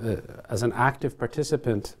as an active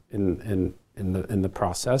participant in the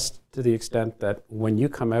process, to the extent that when you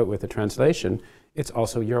come out with a translation, it's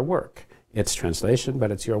also your work. It's translation, but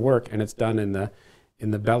it's your work, and it's done in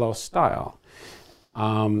the Bellows style.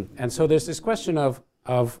 And so there's this question of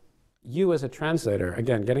you as a translator,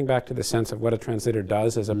 again, getting back to the sense of what a translator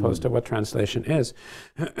does as opposed to what translation is.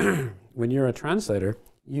 When you're a translator,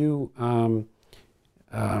 your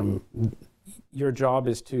job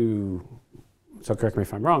is to, so correct me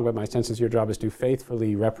if I'm wrong, but my sense is your job is to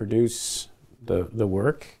faithfully reproduce the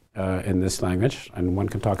work in this language, and one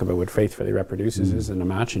can talk about what faithfully reproduces is in a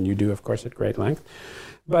match, and you do, of course, at great length.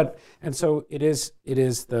 And so it is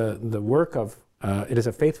the work of, it is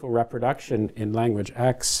a faithful reproduction in language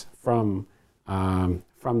X from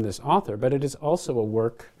this author, but it is also a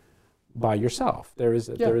work by yourself. There is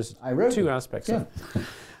two aspects of it.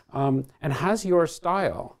 And has your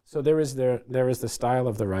style, so there is the style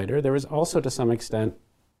of the writer, there is also to some extent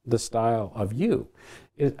the style of you.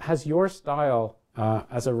 Has your style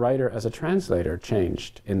as a writer, as a translator,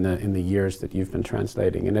 changed in the years that you've been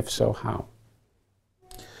translating, and if so, how?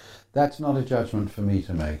 That's not a judgment for me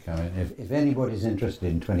to make. I mean, if anybody's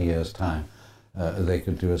interested in 20 years' time, they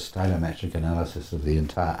could do a stylometric analysis of the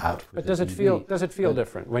entire output. But does it feel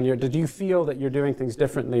different when you're? Did you feel that you're doing things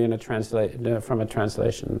differently from a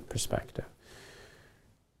translation perspective?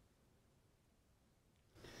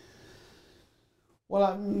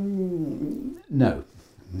 Well, no.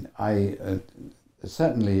 I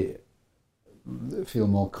certainly feel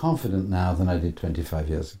more confident now than I did 25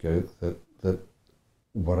 years ago that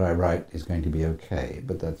what I write is going to be okay,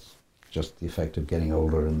 but that's just the effect of getting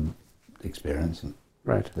older and experience, and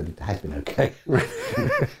right. that it has been okay.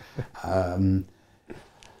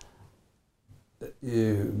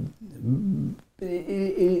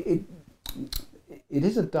 It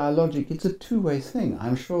is a dialogic, it's a two-way thing.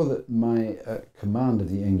 I'm sure that my command of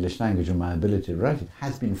the English language and my ability to write it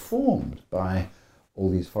has been formed by all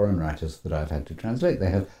these foreign writers that I've had to translate. They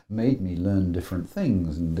have made me learn different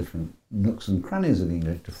things and different nooks and crannies of the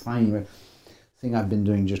English to find. The thing I've been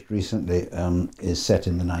doing just recently is set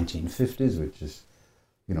in the 1950s, which is,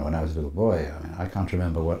 you know, when I was a little boy. I mean, I can't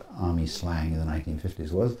remember what army slang in the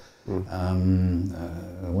 1950s was. One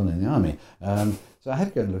in the army. So I had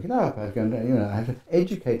to go and look it up. I had to go and, I had to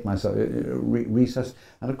educate myself, research.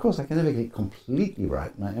 And of course, I can never get it completely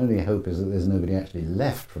right. My only hope is that there's nobody actually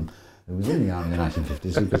left from who was in the army in the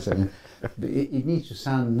 1950s who could say, it needs to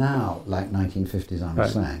sound now like 1950s army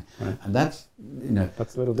slang. Right. And that's,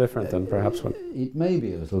 that's a little different than perhaps what... It may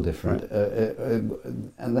be a little different. Right.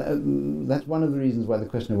 And that's one of the reasons why the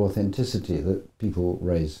question of authenticity that people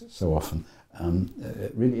raise so often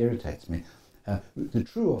really irritates me. The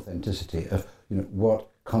true authenticity of what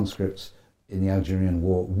conscripts in the Algerian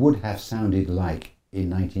War would have sounded like in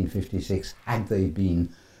 1956 had they been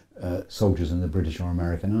soldiers in the British or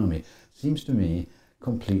American Army seems to me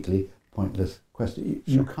completely pointless question.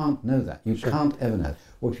 You can't know that. You can't ever know.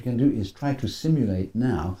 What you can do is try to simulate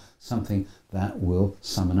now something that will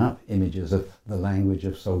summon up images of the language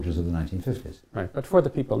of soldiers of the 1950s. Right, but for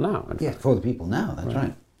the people now. Yes, for the people now, that's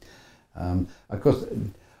right. Of course,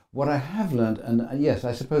 what I have learned, and yes,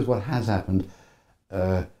 I suppose what has happened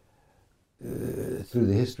through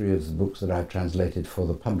the history of the books that I've translated for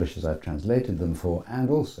the publishers I've translated them for, and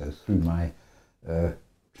also through my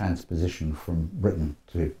transposition from Britain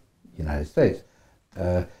to the United States,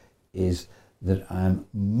 is that I'm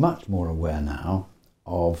much more aware now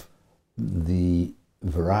of the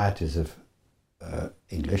varieties of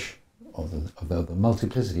English, of the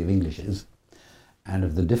multiplicity of Englishes, and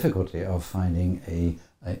of the difficulty of finding a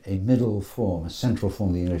middle form, a central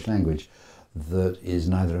form of the English language that is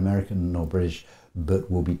neither American nor British, but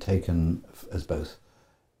will be taken as both.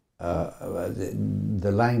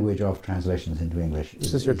 The language of translations into English.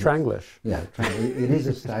 This is your Tranglish. Yeah, it is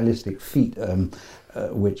a stylistic feat,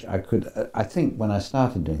 which I think when I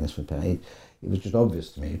started doing this for Penny, it was just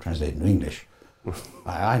obvious to me to translate into English.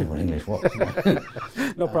 I knew what English was.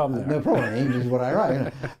 No problem there. No problem. English is what I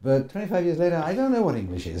write. But 25 years later, I don't know what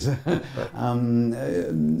English is. I'm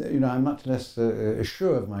much less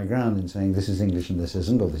sure of my ground in saying this is English and this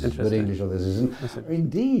isn't, or this is good English or this isn't.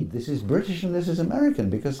 Indeed, this is British and this is American,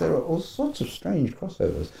 because there are all sorts of strange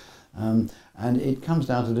crossovers. And it comes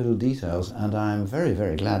down to little details, and I'm very,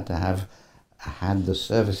 very glad to have had the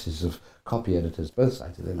services of copy editors, both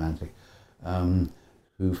sides of the Atlantic,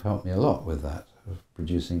 who've helped me a lot with that, of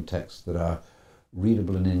producing texts that are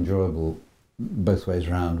readable and enjoyable both ways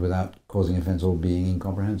round without causing offence or being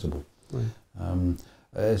incomprehensible.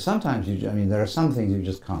 Right. Sometimes, there are some things you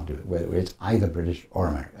just can't do, where it's either British or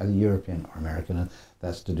American, either European or American, and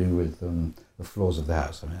that's to do with the floors of the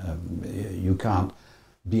house. You can't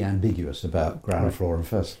be ambiguous about ground floor and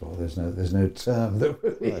first floor. There's no term that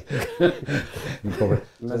would be incorporated.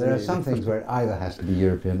 So there are some things where it either has to be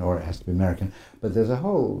European or it has to be American, but there's a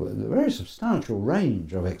very substantial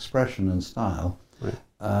range of expression and style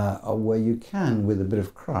where you can, with a bit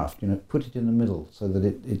of craft, put it in the middle so that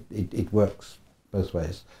it works both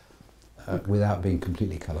ways without being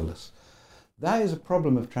completely colourless. That is a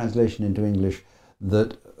problem of translation into English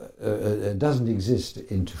that doesn't exist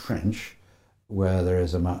into French, where there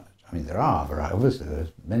is there are varieties, obviously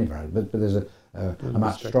there's many varieties, but there's a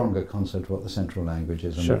much stronger concept of what the central language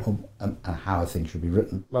is and how a thing should be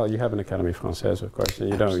written. Well, you have an Académie Française, of course, and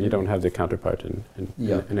you don't have the counterpart in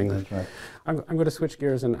English. That's right. I'm going to switch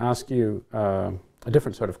gears and ask you a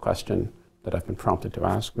different sort of question that I've been prompted to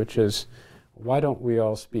ask, which is, why don't we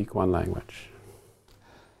all speak one language?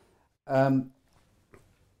 The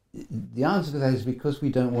answer to that is because we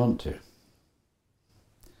don't want to.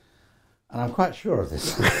 And I'm quite sure of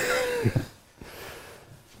this.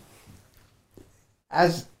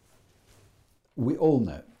 As we all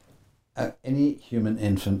know, any human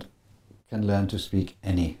infant can learn to speak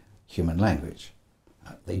any human language.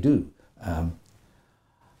 They do. And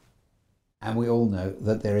we all know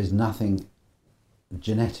that there is nothing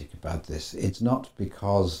genetic about this. It's not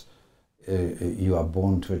because you are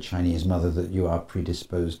born to a Chinese mother that you are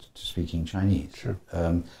predisposed to speaking Chinese. Sure.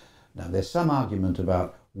 Now, there's some argument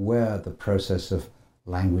about where the process of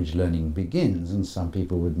language learning begins, and some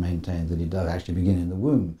people would maintain that it does actually begin in the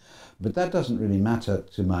womb. But that doesn't really matter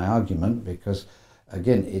to my argument, because,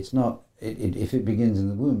 again, it's not. If it begins in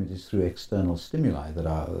the womb, it is through external stimuli that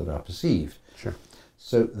are perceived. Sure.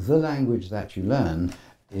 So the language that you learn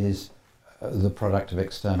is the product of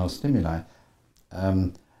external stimuli.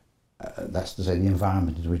 That's to say, the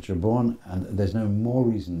environment in which you're born, and there's no more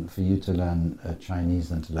reason for you to learn Chinese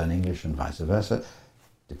than to learn English, and vice versa.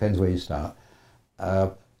 Depends where you start.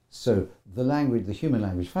 So the language, the human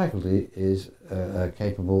language faculty, is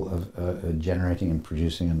capable of generating and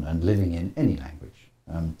producing and living in any language.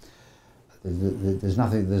 There's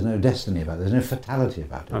nothing. There's no destiny about it. There's no fatality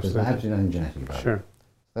about it. Absolutely. There's absolutely nothing genetic about Sure.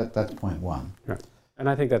 it. That's point one. Yeah. And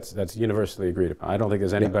I think that's universally agreed upon. I don't think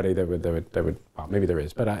there's anybody that would well, maybe there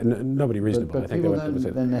is, but nobody reasonable. But I think people that would say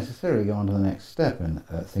don't necessarily go on to the next step in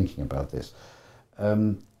thinking about this.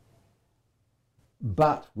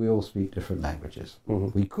 But we all speak different languages.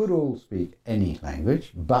 Mm-hmm. We could all speak any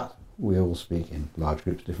language, but we all speak in large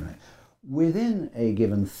groups differently. Within a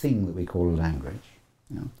given thing that we call a language,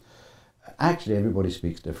 actually everybody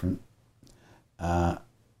speaks different,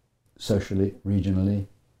 socially, regionally,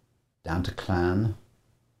 down to clan,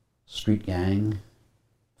 street gang,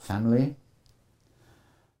 family.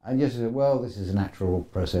 And yes, well, this is a natural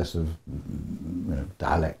process of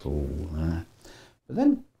dialectal. But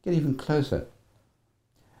then get even closer.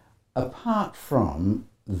 Apart from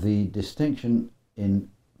the distinction in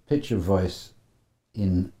pitch of voice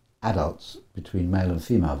in adults between male and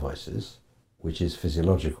female voices, which is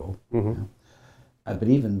physiological, but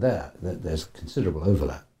even there's considerable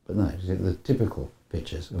overlap. But no, the typical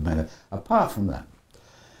pitches of male. Apart from that,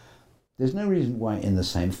 there's no reason why in the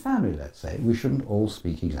same family, let's say, we shouldn't all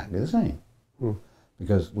speak exactly the same.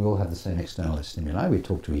 Because we all have the same external stimuli, we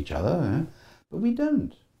talk to each other, but we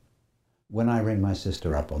don't. When I ring my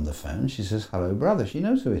sister up on the phone, she says, "Hello, brother." She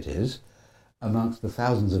knows who it is, amongst the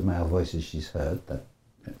thousands of male voices she's heard.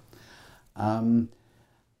 And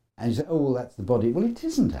you say, "Oh, well, that's the body." Well, it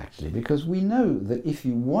isn't actually, because we know that if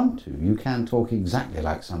you want to, you can talk exactly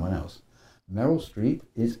like someone else. Meryl Streep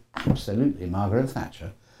is absolutely Margaret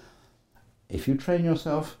Thatcher. If you train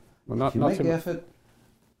yourself, if you make the effort...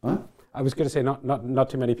 What? I was going to say not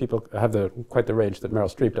too many people have quite the range that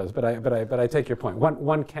Meryl Streep does, but I take your point.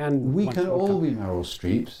 One can. We can all be Meryl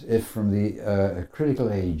Streeps if, from the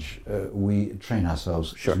critical age, we train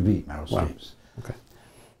ourselves to be Meryl Streeps. Okay.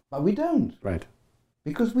 But we don't. Right.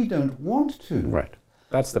 Because we don't want to. Right.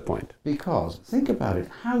 That's the point. Because think about it: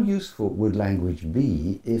 how useful would language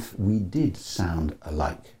be if we did sound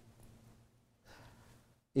alike?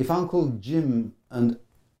 If Uncle Jim and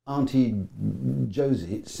Auntie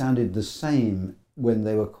Josie sounded the same when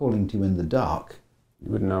they were calling to you in the dark,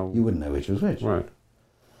 you wouldn't know which was which. Right.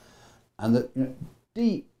 And that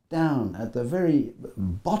deep down at the very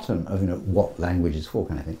bottom of what language is for,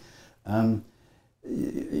 kind of thing,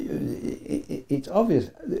 it's obvious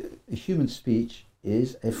that human speech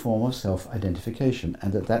is a form of self-identification,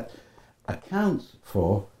 and that accounts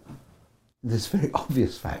for this very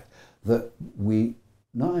obvious fact that we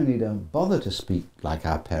not only don't bother to speak like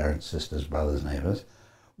our parents, sisters, brothers, neighbours,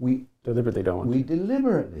 we deliberately don't. We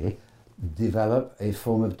deliberately develop a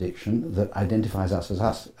form of diction that identifies us as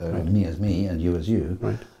us, me as me, and you as you,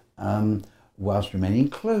 whilst remaining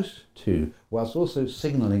close to, whilst also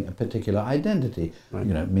signalling a particular identity. Right.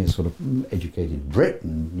 Me as sort of educated Brit,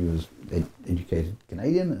 and you as educated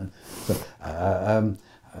Canadian.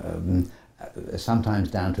 Sometimes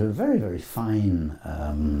down to a very, very fine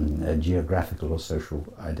geographical or social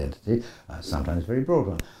identity, sometimes very broad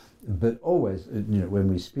one. But always, when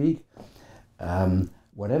we speak,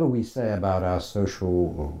 whatever we say about our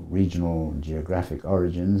social or regional geographic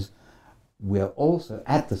origins, we're also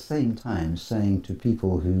at the same time saying to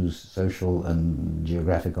people whose social and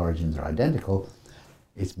geographic origins are identical,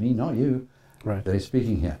 it's me, not you, that is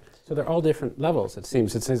speaking here. So they're all different levels, it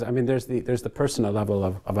seems. It says, there's the personal level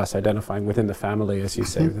of us identifying within the family, as you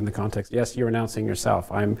say, within the context. Yes, you're announcing yourself.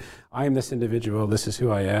 I'm this individual. This is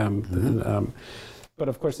who I am. But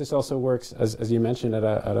of course, this also works, as you mentioned, at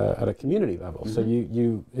a community level. So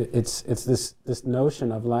it's this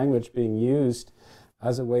notion of language being used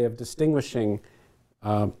as a way of distinguishing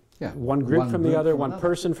one group from the other, one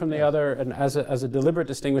person from the other, and as a deliberate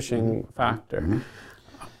distinguishing factor.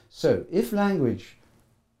 So if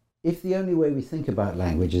the only way we think about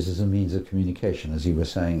language is as a means of communication, as you were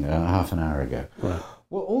saying half an hour ago,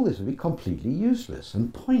 well, all this would be completely useless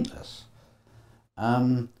and pointless.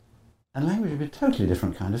 And language would be a totally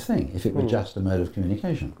different kind of thing if it were just a mode of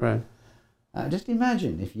communication. Right. Just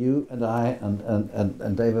imagine if you and I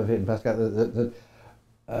and David and Pascal, that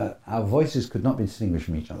our voices could not be distinguished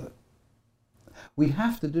from each other. we'd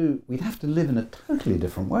have to live in a totally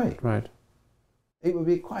different way. Right. It would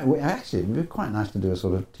be quite nice to do a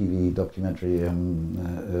sort of TV documentary,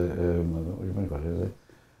 what do you call it, a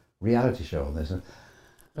reality show on this.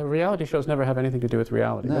 The reality shows never have anything to do with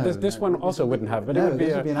reality. No, but this one also wouldn't have, but it would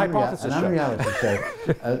be a hypothesis show. Unreality show,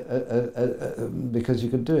 because you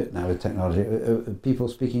could do it now with technology. People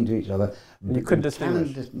speaking to each other. You could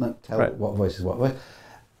distinguish. Not tell what voice is what voice.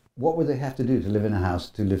 What would they have to do to live in a house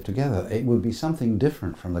to live together? It would be something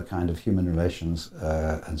different from the kind of human relations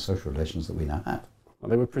and social relations that we now have. Well,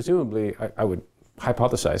 they would presumably, I would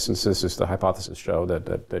hypothesize, since this is the hypothesis show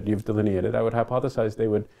that you've delineated, I would hypothesize they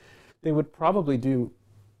would probably do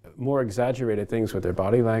more exaggerated things with their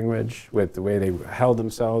body language, with the way they held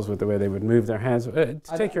themselves, with the way they would move their hands. To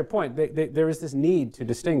take your point, there is this need to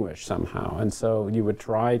distinguish somehow, and so you would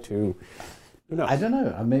try to, who knows? I don't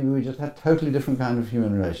know, maybe we just had totally different kind of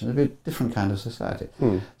human relations, a bit different kind of society.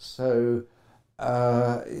 So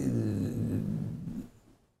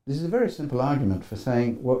this is a very simple argument for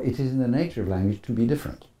saying, well, it is in the nature of language to be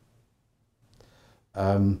different.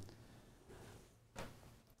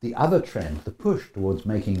 The other trend, the push towards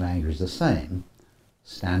making language the same,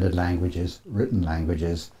 standard languages, written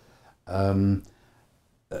languages,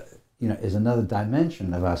 is another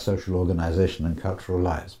dimension of our social organization and cultural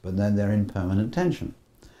lives, but then they're in permanent tension.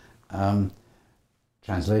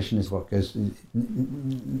 Translation is what is in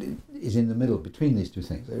the middle between these two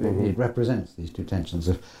things. It represents these two tensions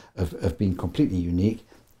of being completely unique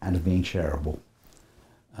and of being shareable.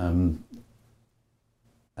 And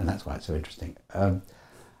that's why it's so interesting.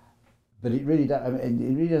 But it really does. It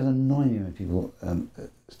really does annoy me when people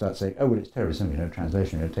start saying, "Oh, well, it's terribly simple.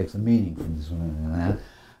 Translation. It takes the meaning from this one and that."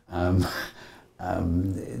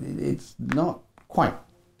 It's not quite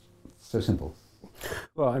so simple.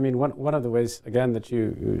 Well, I mean, one of the ways, again, that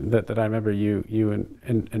that I remember you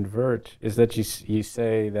invert is that you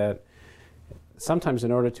say that sometimes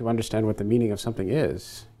in order to understand what the meaning of something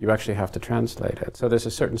is, you actually have to translate it. So there's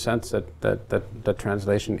a certain sense that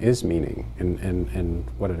translation is meaning in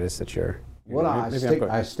what it is that you're... Well, I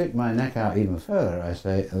stick my neck out even further. I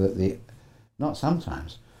say that not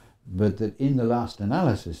sometimes, but that in the last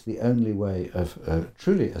analysis, the only way of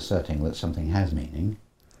truly asserting that something has meaning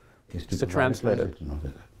is to translate it.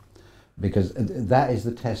 Because that is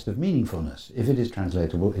the test of meaningfulness. If it is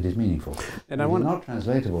translatable, it is meaningful. And if it's not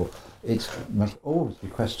translatable, it must always be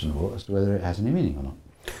questionable as to whether it has any meaning or not.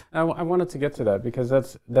 I wanted to get to that because to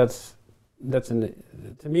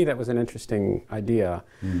me that was an interesting idea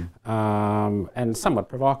and somewhat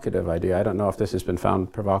provocative idea. I don't know if this has been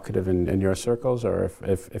found provocative in your circles, or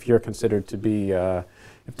if you're considered to be if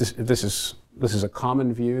this is a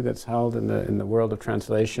common view that's held in the world of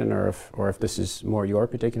translation, or if this is more your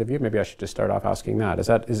particular view. Maybe I should just start off asking that. Is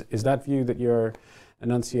that view that you're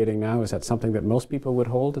enunciating now, is that something that most people would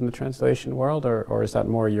hold in the translation world, or is that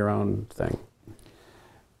more your own thing?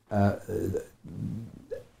 I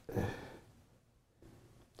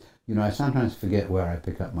sometimes forget where I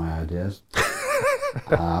pick up my ideas.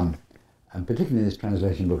 And particularly in this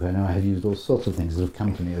translation book, I know I have used all sorts of things that have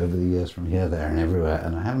come to me over the years from here, there, and everywhere,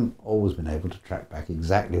 and I haven't always been able to track back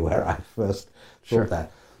exactly where I first thought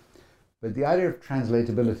that. But the idea of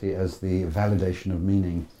translatability as the validation of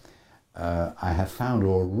meaning, I have found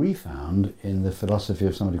or refound in the philosophy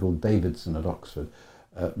of somebody called Davidson at Oxford.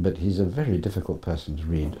 But he's a very difficult person to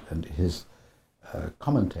read, and his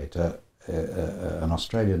commentator, an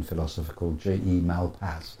Australian philosopher called J.E.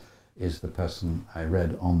 Malpass, is the person I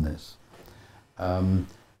read on this.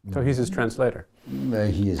 So he's his translator?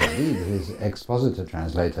 He is indeed his expositor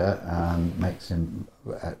translator, and makes him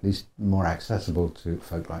at least more accessible to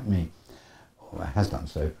folk like me, or has done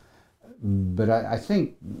so. But I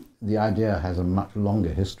think the idea has a much longer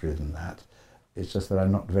history than that. It's just that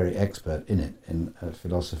I'm not very expert in it, in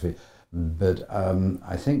philosophy. But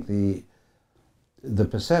I think the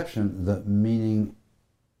perception that meaning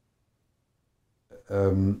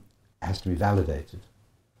has to be validated.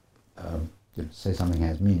 Say something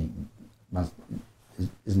has meaning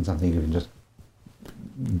isn't something you can just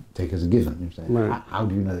take as a given. You say, right. How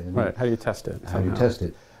do you know that? Right. How do you test it? How do you test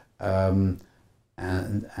it? And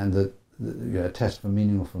the test for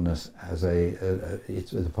meaningfulness as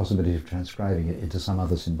it's the possibility of transcribing it into some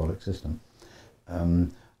other symbolic system.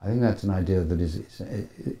 I think that's an idea that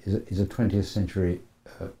is a 20th century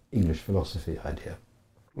English philosophy idea,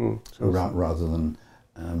 rather than.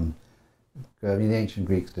 The ancient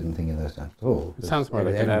Greeks didn't think in those terms at all. It sounds more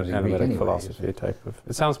like an analytic philosophy type of.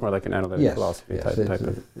 It sounds more like an analytic philosophy type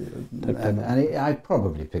of. And I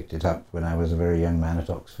probably picked it up when I was a very young man at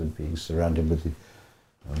Oxford, being surrounded with the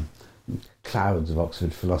clouds of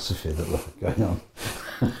Oxford philosophy that were going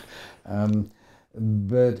on.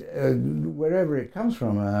 But wherever it comes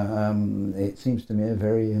from, it seems to me a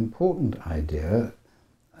very important idea,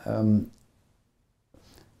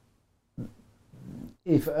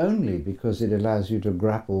 if only because it allows you to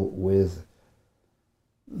grapple with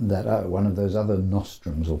that one of those other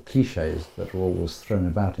nostrums or cliches that are always thrown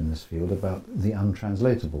about in this field about the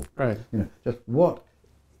untranslatable. Right. Just what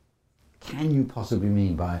can you possibly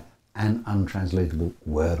mean by an untranslatable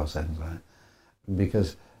word or sentence like that?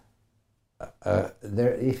 Because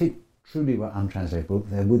if it truly were untranslatable,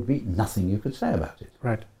 there would be nothing you could say about it.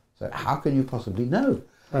 Right. So how can you possibly know?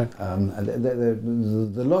 Right.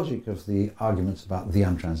 The logic of the arguments about the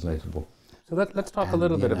untranslatable. So let's talk a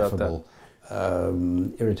little bit about that.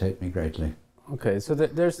 Irritate me greatly. Okay, so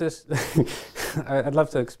there's this. I'd love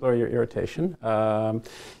to explore your irritation. So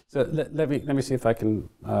let me see if I can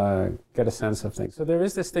get a sense of things. So there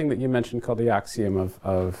is this thing that you mentioned called the axiom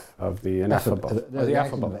of the ineffable, the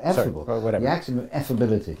affable, affable, or whatever. The axiom of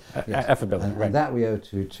affability. Yes. Affability, right? And that we owe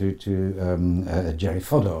to Jerry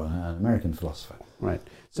Fodor, an American philosopher. Right.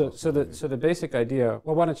 So the basic idea.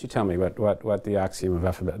 Well, why don't you tell me what the axiom of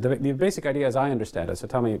affability? The basic idea, as I understand it. So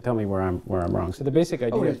tell me where I'm wrong. So the basic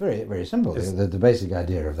idea. Oh, it's very very simple. The basic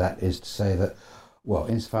idea of that is to say that, well,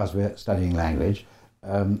 insofar as we're studying language,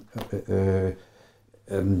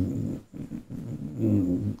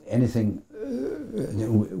 anything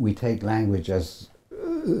we take language as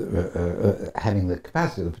having the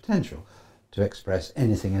capacity, the potential, to express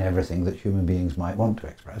anything and everything that human beings might want to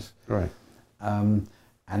express. Right.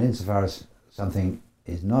 And insofar as something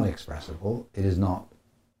is not expressible, it is not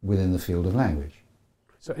within the field of language.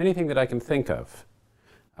 So anything that I can think of,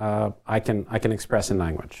 I can express in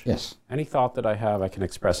language. Yes. Any thought that I have, I can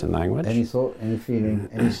express in language. Any thought, any feeling,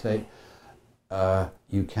 any state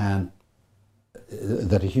you can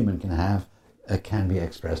that a human can have can be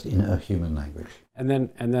expressed in a human language. And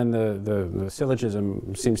then the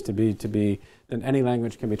syllogism seems to be then any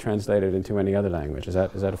language can be translated into any other language. Is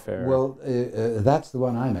that a fair? Well, that's the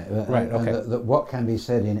one I meant. Right. Okay. That what can be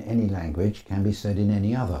said in any language can be said in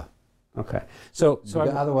any other. Okay. So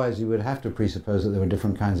otherwise, you would have to presuppose that there were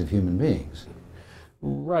different kinds of human beings.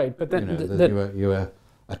 Right, but then you were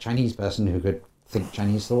a Chinese person who could think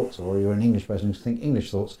Chinese thoughts, or you're an English person who could think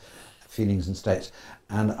English thoughts, feelings and states,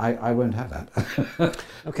 and I won't have that.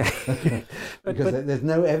 Okay. Because there's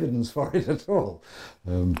no evidence for it at all.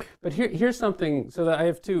 But here's something. So that I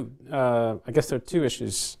have two. I guess there are two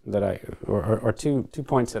issues that or two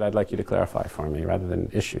points that I'd like you to clarify for me, rather than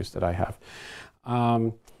issues that I have.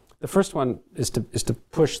 The first one is to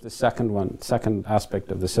push the second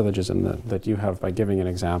aspect of the syllogism that you have by giving an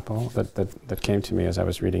example that came to me as I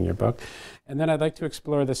was reading your book. And then I'd like to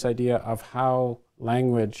explore this idea of how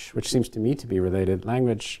language, which seems to me to be related,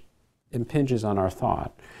 language impinges on our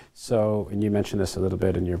thought. So, and you mentioned this a little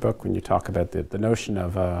bit in your book when you talk about the notion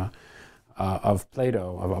of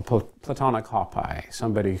Plato, of a Platonic hopai,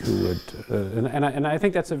 somebody who would, and I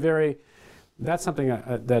think that's something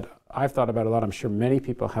that I've thought about a lot. I'm sure many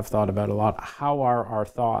people have thought about a lot. How are our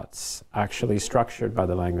thoughts actually structured by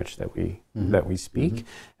the language that we speak? Mm-hmm.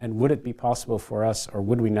 And would it be possible for us, or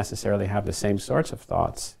would we necessarily have the same sorts of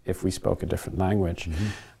thoughts if we spoke a different language?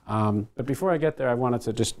 Mm-hmm. But before I get there, I wanted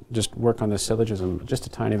to just work on this syllogism just a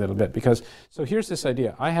tiny little bit, because so here's this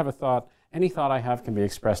idea. I have a thought. Any thought I have can be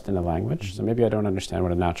expressed in a language. So maybe I don't understand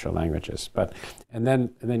what a natural language is, and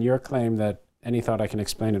then your claim that any thought I can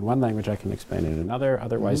explain in one language, I can explain in another.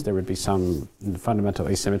 Otherwise, mm-hmm. there would be some fundamental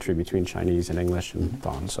asymmetry between Chinese and English and mm-hmm. so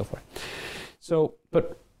on and so forth. So,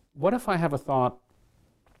 but what if I have a thought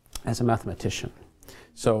as a mathematician?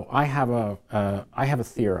 So I have a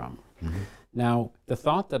theorem. Mm-hmm. Now, the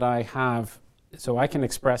thought that I have, so I can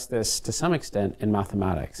express this to some extent in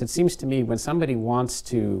mathematics. It seems to me when somebody wants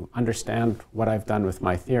to understand what I've done with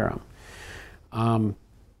my theorem, and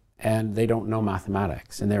they don't know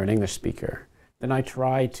mathematics, and they're an English speaker, then I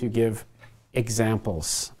try to give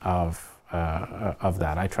examples of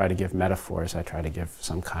that. I try to give metaphors. I try to give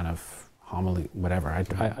some kind of homily, whatever. I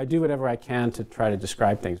do whatever I can to try to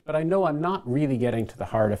describe things. But I know I'm not really getting to the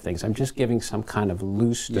heart of things. I'm just giving some kind of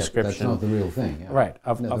loose description. That's not the real thing. Yeah. Right.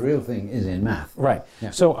 The real thing is in math. Right. Yeah.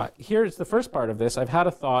 So here's the first part of this. I've had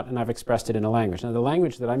a thought and I've expressed it in a language. Now the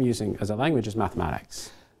language that I'm using as a language is mathematics.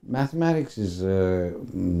 Mathematics is not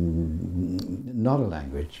a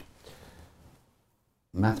language.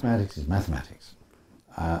 Mathematics is mathematics.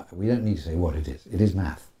 We don't need to say what it is. It is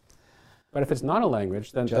math. But if it's not a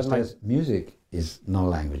language, then... Just as music is not a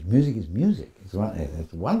language. Music is music. It's a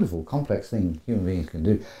wonderful, complex thing human beings can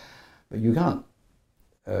do. But you can't...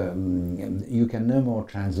 you can no more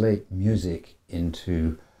translate music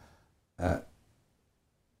into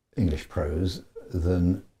English prose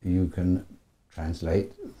than you can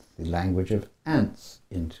translate the language of ants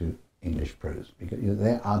into English prose, because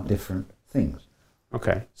they are different things.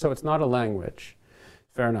 Okay, so it's not a language.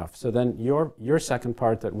 Fair enough. So then your second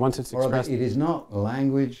part, that once it's expressed... It is not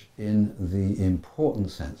language in the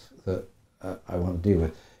important sense that I want to deal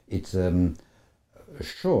with. It's,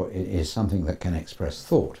 sure, it is something that can express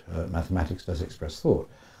thought. Mathematics does express thought.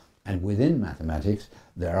 And within mathematics,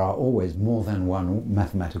 there are always more than one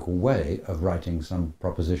mathematical way of writing some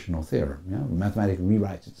proposition or theorem. You know? Mathematics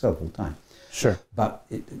rewrites itself all the time. Sure. But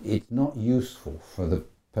it's not useful for the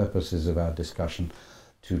purposes of our discussion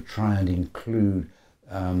to try and include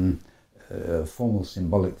formal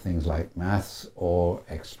symbolic things like maths, or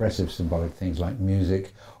expressive symbolic things like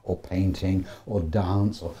music or painting or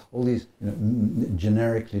dance, or all these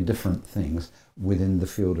generically different things within the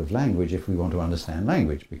field of language if we want to understand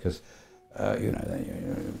language, because why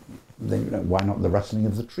not the rustling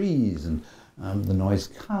of the trees and the noise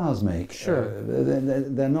cars make? Sure.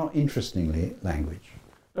 They're not interestingly language.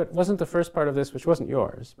 But wasn't the first part of this, which wasn't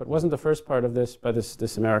yours, but wasn't the first part of this by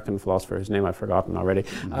this American philosopher whose name I've forgotten already,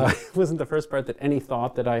 wasn't the first part that any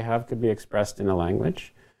thought that I have could be expressed in a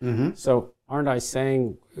language? Mm-hmm. So aren't I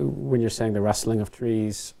saying, when you're saying the rustling of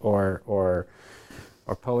trees or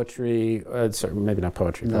poetry, sorry, maybe not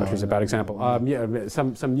poetry, poetry is a bad example,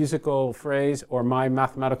 some musical phrase or my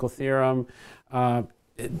mathematical theorem, aren't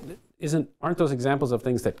those examples of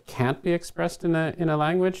things that can't be expressed in a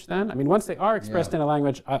language then? I mean, once they are expressed in a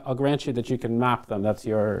language, I'll grant you that you can map them. That's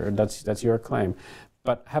your claim.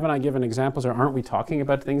 But haven't I given examples, or aren't we talking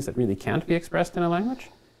about things that really can't be expressed in a language?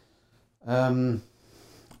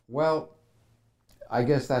 Well, I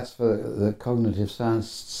guess that's for the cognitive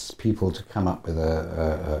science people to come up with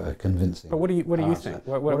a convincing. But what do you think?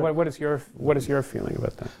 What is your feeling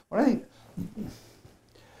about that? Well, I think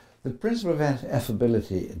the principle of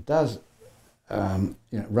affability does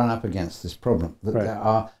run up against this problem, that there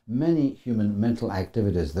are many human mental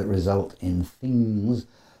activities that result in things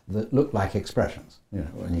that look like expressions.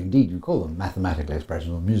 And indeed you call them mathematical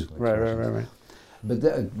expressions or musical expressions. Right. But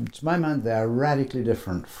to my mind, they are radically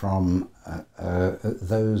different from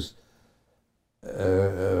those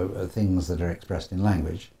things that are expressed in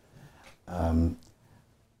language.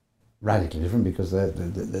 Radically different because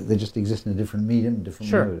they just exist in a different medium,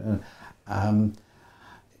 different mode.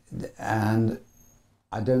 And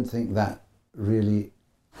I don't think that really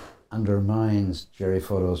undermines Jerry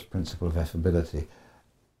Fodor's principle of affability.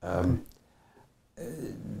 I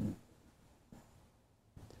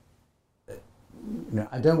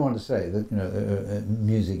don't want to say that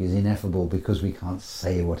music is ineffable because we can't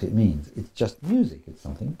say what it means. It's just music. It's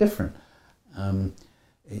something different.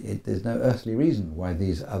 There's no earthly reason why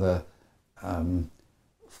these other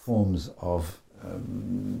forms of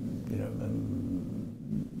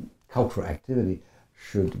cultural activity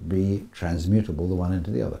should be transmutable the one into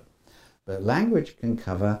the other. But language can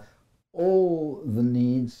cover all the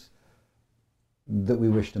needs that we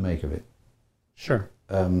wish to make of it. Sure.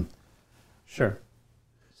 Sure.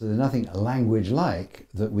 So there's nothing language-like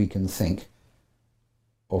that we can think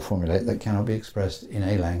or formulate that cannot be expressed in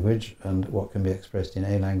a language, and what can be expressed in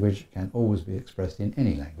a language can always be expressed in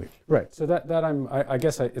any language. Right. So I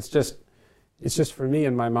guess it's just for me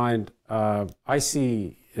in my mind. I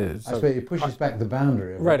see. I suppose it pushes back the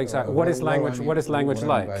boundary. Right. Exactly. What is language? What is language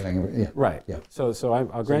like? Right. Yeah. So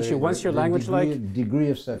I'll grant you once your language like degree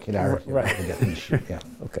of circularity. Right. Of the definition. Yeah.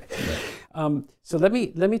 Okay. Yeah. So let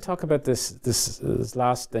me talk about this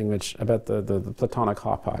last thing, which about the Platonic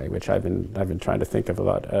hopi, which I've been trying to think of a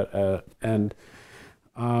lot, and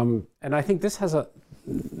I think this has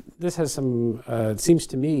some. It seems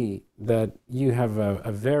to me that you have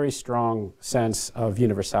a very strong sense of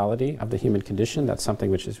universality of the human condition. That's something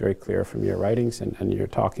which is very clear from your writings, and you're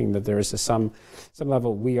talking that there is some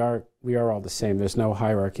level we are all the same. There's no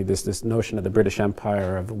hierarchy. There's this notion of the British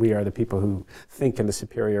Empire of we are the people who think in the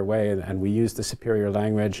superior way, and we use the superior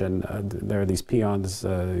language, and there are these peons,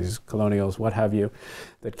 these colonials, what have you,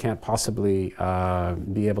 that can't possibly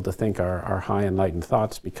be able to think our high enlightened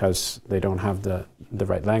thoughts because they don't have the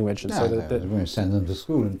right language. And we're going to send them to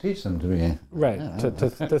school and teach them to be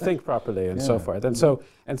to think properly and so forth. And so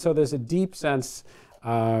there's a deep sense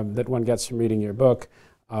that one gets from reading your book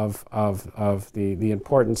of the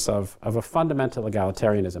importance of a fundamental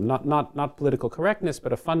egalitarianism, not political correctness,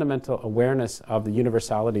 but a fundamental awareness of the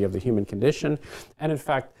universality of the human condition, and in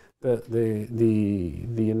fact the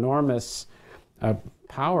enormous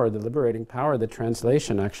power, the liberating power that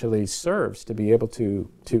translation actually serves to be able to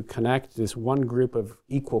connect this one group of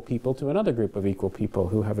equal people to another group of equal people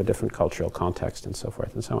who have a different cultural context and so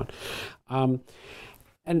forth and so on.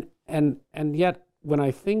 And yet when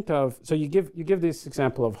I think of, so you give this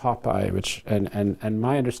example of Hopeye, which and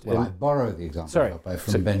my understanding. Well, I borrow the example of Hopeye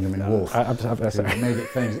from Benjamin Wolfe, who made it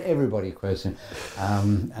famous. Everybody quotes him,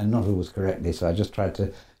 and not always correctly. So I just tried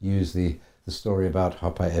to use the story about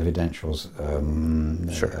Hopeye evidentials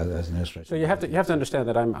as an illustration. So you have to understand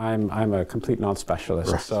that I'm a complete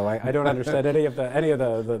non-specialist. Right. So I don't understand any of the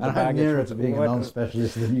baggage. I'm nearer to being a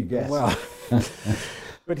non-specialist than you guess. Well.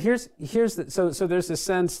 But here's so there's a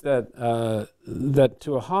sense that that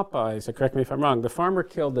to a Hopeye, so correct me if I'm wrong, the farmer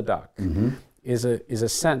killed the duck is a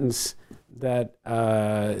sentence that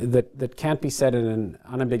that can't be said in an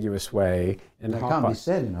unambiguous way. It can't be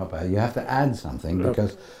said in Hopeye. You have to add something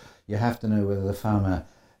because you have to know whether the farmer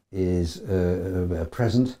is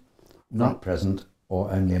present, not present,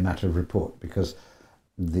 or only a matter of report, because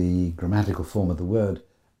the grammatical form of the word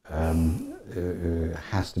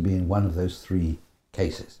has to be in one of those three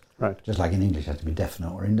cases. Right. Just like in English, it has to be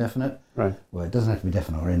definite or indefinite. Right. Well, it doesn't have to be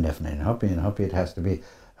definite or indefinite in Hopi. It has to be.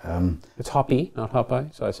 It's Hopi, not Hopeye.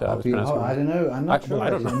 So I said Hopi, I don't know. I'm not sure. I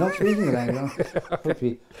don't know. I'm not speaking the language.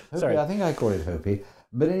 Hopi. Sorry. I think I call it Hopi.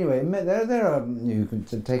 But anyway, there are. You can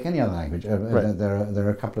take any other language. Right. There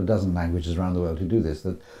are a couple of dozen languages around the world who do this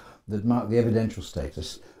that mark the evidential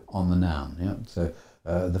status on the noun. Yeah. So.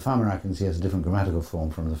 The farmer I can see has a different grammatical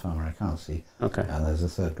form from the farmer I can't see. Okay. And there's a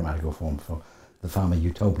third grammatical form for the farmer you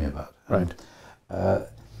told me about. Right.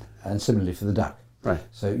 And similarly for the duck. Right.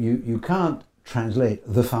 So you can't translate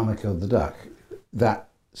the farmer killed the duck, that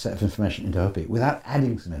set of information, into Hopi without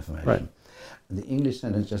adding some information. Right. The English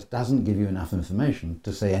sentence just doesn't give you enough information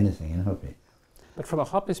to say anything in Hopi. But from a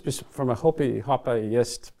Hopiist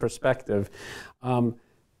perspective,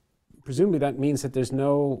 presumably that means that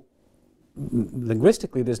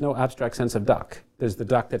linguistically, there's no abstract sense of duck. There's the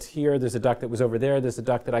duck that's here, there's the duck that was over there, there's the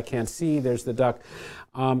duck that I can't see, there's the duck.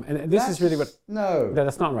 And this is really what... No.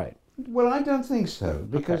 That's not right. Well, I don't think so.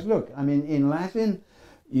 Because, look, I mean, in Latin,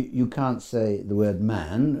 you can't say the word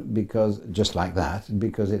man, because just like that,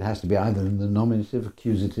 because it has to be either in the nominative,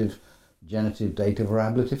 accusative, genitive, dative, or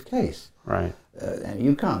ablative case. Right. And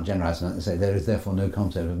you can't generalize and say there is therefore no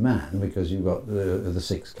concept of man because you've got the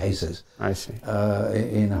six cases. I see.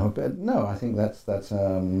 No, I think that's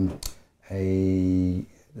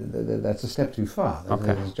a step too far.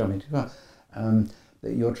 That's jumping too far.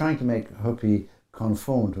 You're trying to make Hopi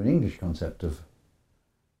conform to an English concept of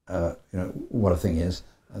what a thing is.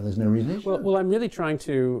 There's no reason. Well, I'm really trying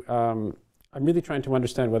to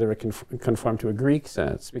understand whether it can conform to a Greek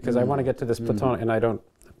sense, because I want to get to this Platonic, and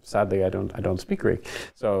sadly I don't speak Greek,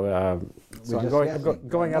 so I'm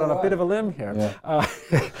going out on a bit of a limb here. Yeah.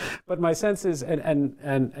 But my sense is,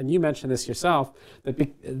 and you mentioned this yourself, that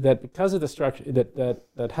because of the structure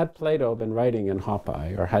that had Plato been writing in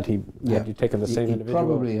Hopeye, or had you taken the same individual,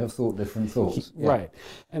 probably have thought different thoughts. Right,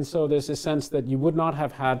 and so there's a sense that you would not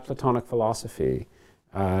have had Platonic philosophy.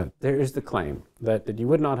 There is the claim that you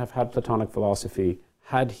would not have had Platonic philosophy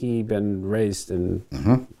had he been raised in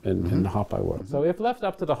the Hopeye world. So if left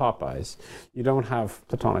up to the Hopeyes, you don't have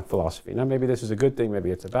Platonic philosophy. Now maybe this is a good thing,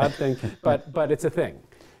 maybe it's a bad thing, but it's a thing.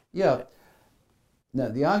 Yeah. Now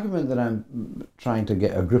the argument that I'm trying to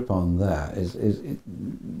get a grip on there is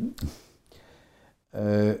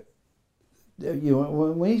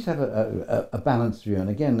we need to have a balanced view, and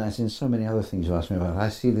again, as in so many other things you asked me about, I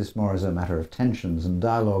see this more as a matter of tensions and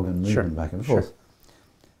dialogue and movement back and forth.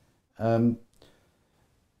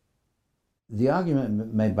 The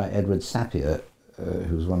argument made by Edward Sapir,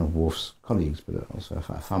 who was one of Wolfe's colleagues, but also a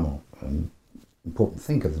far more important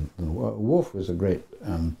thinker than Wolfe, was a great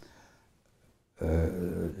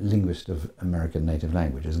linguist of American native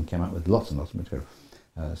languages and came up with lots and lots of material.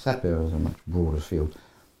 Sapir was a much broader field.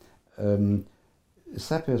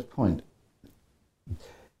 Sapir's point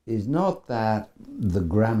is not that the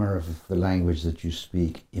grammar of the language that you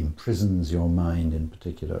speak imprisons your mind in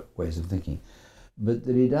particular ways of thinking, but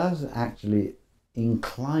that it does actually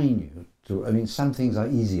incline you to, I mean, some things are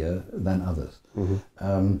easier than others.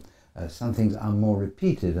 Some things are more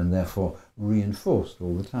repeated and therefore reinforced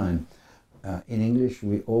all the time. In English,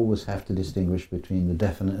 we always have to distinguish between the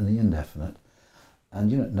definite and the indefinite.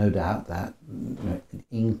 And no doubt that it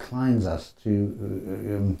inclines us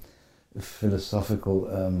to philosophical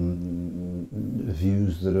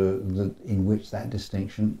views that in which that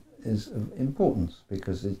distinction is of importance,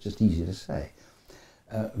 because it's just easier to say.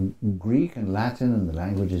 Greek and Latin and the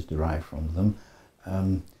languages derived from them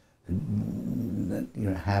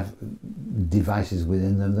have devices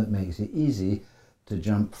within them that makes it easy to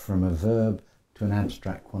jump from a verb to an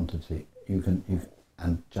abstract quantity. You can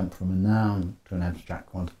jump from a noun to an abstract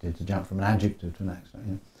quantity, to jump from an adjective to an abstract.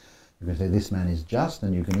 You can say this man is just,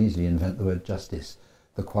 and you can easily invent the word justice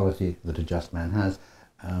the quality that a just man has.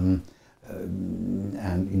 And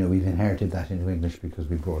you know, we've inherited that into English because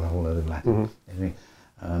we brought a whole load of Latin.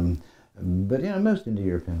 Mm-hmm. But you know, most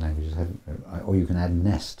Indo-European languages have, or you can add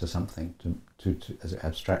ness to something to as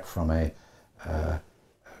abstract from a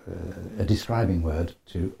describing word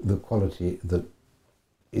to the quality that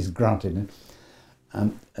is granted.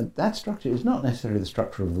 And that structure is not necessarily the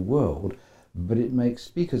structure of the world, but it makes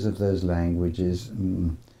speakers of those languages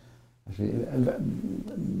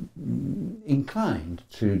inclined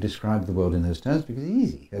to describe the world in those terms because it's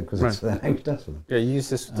easy, because that's what that language does for them. Yeah, you use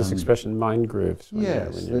this expression, mind grooves.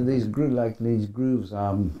 Yes, these grooves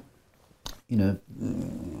are, you know,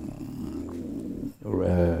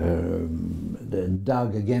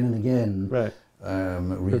 dug again and again. Right.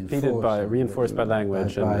 Reinforced by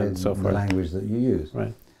language and so forth. The language that you use.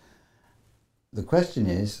 Right. The question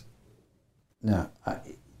is, now,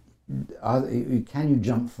 can you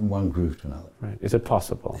jump from one groove to another? Right. Is it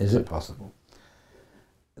possible? Is it possible?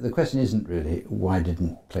 The question isn't really, why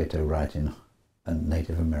didn't Plato write in a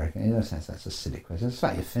Native American? In a sense, that's a silly question. It's a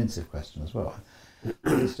slightly offensive question as well.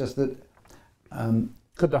 It's just that...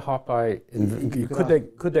 could the Hopi,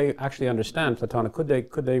 could they actually understand Platonic?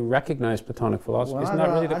 Could they recognize Platonic philosophy? Well, Isn't that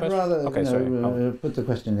really the question? I'd rather put the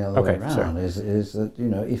question the other way around. Is that, you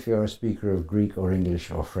know, if you're a speaker of Greek or English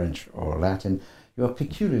or French or Latin, you are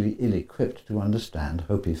peculiarly ill-equipped to understand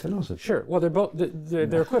Hopi philosophy. Sure. Well, they're both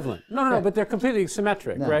they're equivalent. No, but they're completely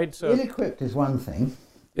symmetric, right? So ill-equipped is one thing.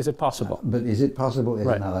 Is it possible? But is it possible is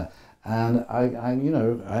another. And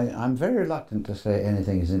I'm very reluctant to say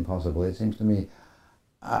anything is impossible. It seems to me,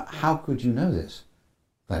 how could you know this?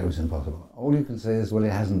 That it was impossible. All you can say is, well,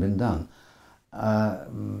 it hasn't been done.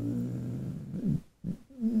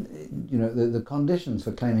 You know, the conditions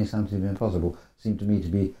for claiming something to be impossible seem to me to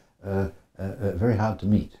be very hard to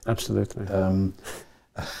meet. Absolutely.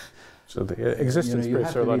 So the existence you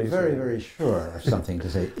have to be very, very sure of something to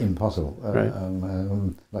say impossible.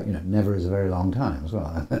 Like, you know, never is a very long time as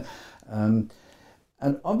well. And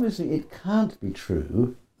obviously it can't be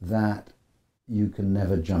true that you can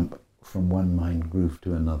never jump from one mind groove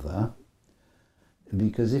to another,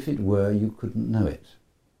 because if it were, you couldn't know it.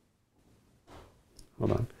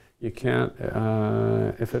 Hold on. You can't,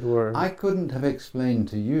 if it were... I couldn't have explained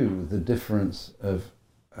to you the difference of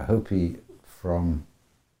a Hopi from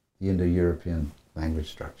the Indo-European language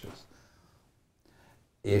structures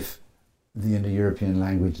if the Indo-European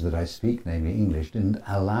language that I speak, namely English, didn't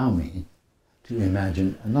allow me to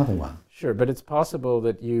imagine another one. Sure, but it's possible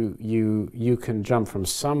that you can jump from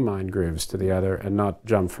some mind grooves to the other and not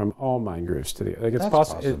jump from all mind grooves to the other. Like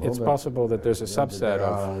it's possible that there's a subset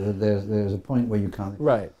of... There's a point where you can't...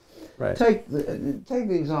 Right. Take the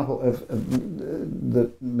example of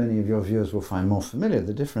that many of your viewers will find more familiar,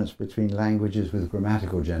 the difference between languages with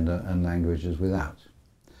grammatical gender and languages without.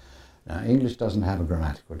 Now, English doesn't have a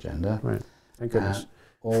grammatical gender. Right, thank goodness.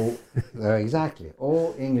 Exactly.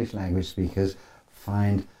 All English language speakers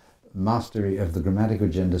find mastery of the grammatical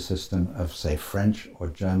gender system of, say, French or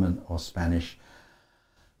German or Spanish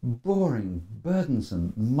boring,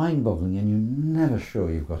 burdensome, mind-boggling, and you're never sure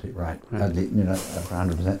you've got it right, at least, you know,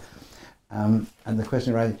 100%. And the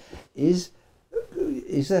question arises,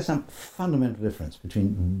 is there some fundamental difference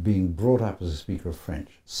between being brought up as a speaker of French,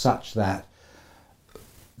 such that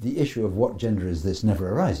the issue of what gender is this never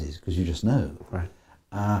arises, because you just know? Right.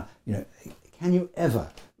 You know, can you ever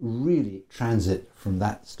really transit from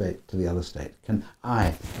that state to the other state? Can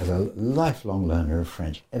I, as a lifelong learner of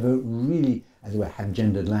French, ever really, as it were, have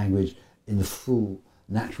gendered language in the full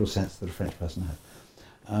natural sense that a French person has?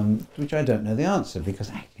 To which I don't know the answer, because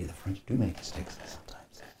actually the French do make mistakes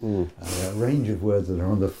sometimes. There are a range of words that are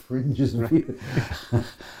on the fringes of you.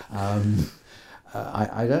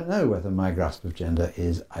 I don't know whether my grasp of gender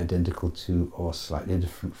is identical to or slightly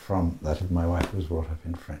different from that of my wife, who was brought up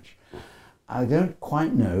in French. I don't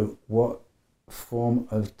quite know what form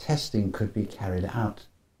of testing could be carried out,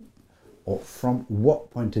 or from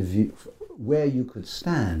what point of view, where you could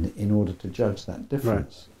stand in order to judge that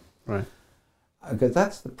difference. Right. Because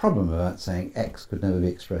that's the problem about saying X could never be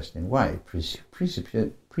expressed in Y.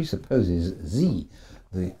 Presupposes Z,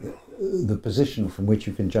 the position from which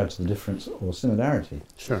you can judge the difference or similarity.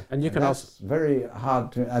 Sure, and you can that's also very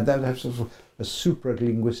hard to. That has sort of a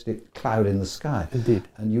supra-linguistic cloud in the sky. Indeed,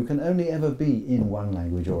 and you can only ever be in one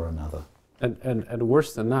language or another. And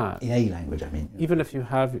worse than that, in a language, I mean. Even if you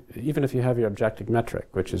have your objective metric,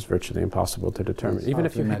 which is virtually impossible to determine, even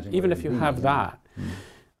if you have that,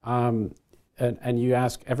 and you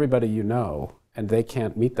ask everybody you know, and they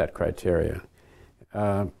can't meet that criteria.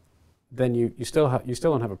 then you still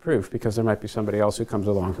don't have a proof, because there might be somebody else who comes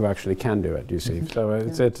along who actually can do it. You see,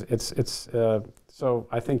 so so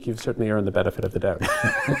I think you've certainly earned the benefit of the doubt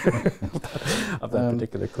of that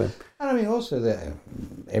particular claim. And I mean, also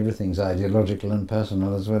everything's ideological and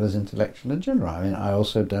personal as well as intellectual and general. I mean, I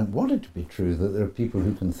also don't want it to be true that there are people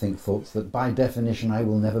who can think thoughts that by definition I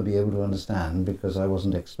will never be able to understand because I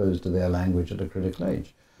wasn't exposed to their language at a critical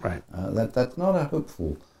age. Right. That's not a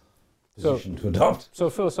hopeful position to adopt. So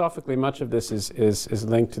philosophically, much of this is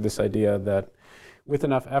linked to this idea that with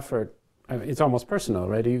enough effort, I mean, it's almost personal,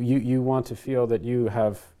 right? You want to feel that you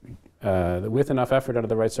have, with enough effort under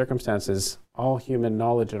the right circumstances, all human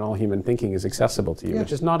knowledge and all human thinking is accessible to you,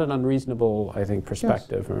 which is not an unreasonable, I think,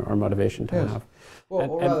 perspective or motivation to have. Well,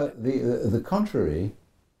 or rather, the contrary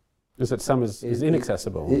is that some is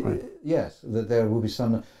inaccessible. Right? Yes, that there will be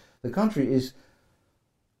some. The contrary is.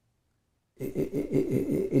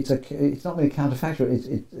 It's not really counterfactual.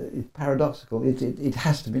 It's paradoxical. It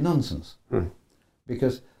has to be nonsense,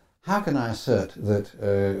 because how can I assert that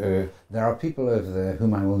there are people over there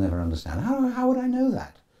whom I will never understand? How would I know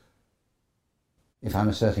that? If I'm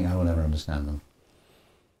asserting I will never understand them,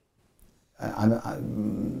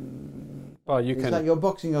 well, you it's can. Like you're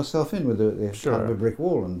boxing yourself in with the kind of a brick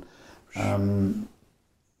wall, and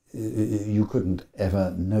you couldn't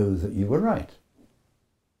ever know that you were right.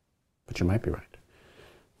 But you might be right.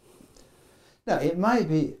 Now, it might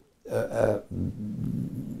be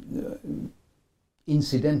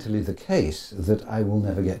incidentally the case that I will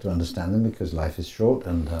never get to understand them because life is short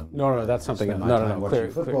and no, that's something. No, clear.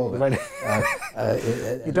 Football, clear.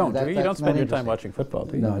 You don't. You don't spend your time watching football,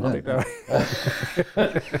 do you? No, I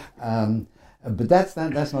don't. But that's not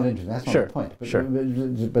interesting. That's not the point.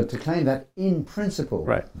 But, but to claim that in principle,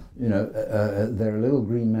 right? You know, there are little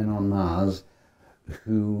green men on Mars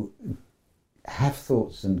who have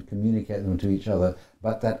thoughts and communicate them to each other,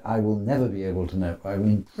 but that I will never be able to know. I mean,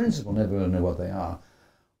 in principle, never will know what they are.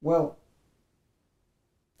 Well,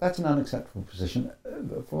 that's an unacceptable position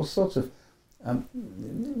for all sorts of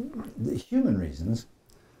human reasons.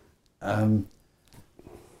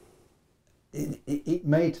 It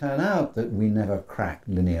may turn out that we never crack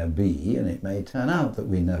linear B, and it may turn out that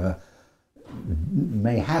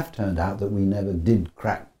may have turned out that we never did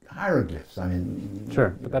crack hieroglyphs. I mean,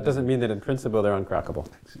 sure, but that doesn't mean that in principle they're uncrackable.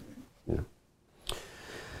 Yeah.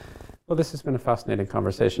 Well, this has been a fascinating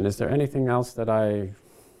conversation. Is there anything else that I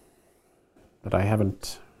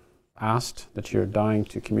haven't asked that you're dying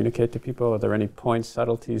to communicate to people? Are there any points,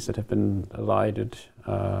 subtleties that have been elided,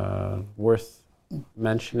 worth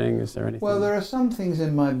mentioning? Is there anything? Well, there are some things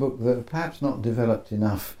in my book that are perhaps not developed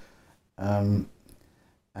enough.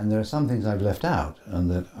 And there are some things I've left out, and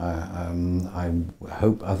that I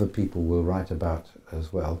hope other people will write about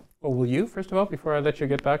as well. Well, will you, first of all, before I let you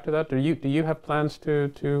get back to that, do you have plans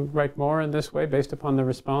to write more in this way, based upon the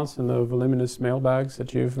response and the voluminous mailbags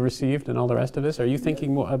that you've received and all the rest of this? Are you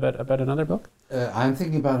thinking more about another book? I'm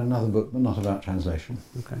thinking about another book, but not about translation.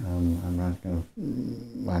 Okay.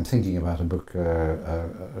 I'm thinking about a book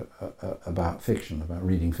about fiction, about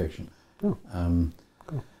reading fiction. Oh.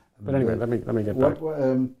 Cool. But anyway, let me get back.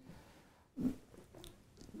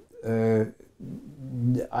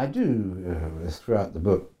 I do, throughout the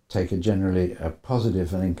book, take a generally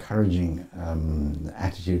positive and encouraging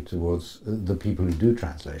attitude towards the people who do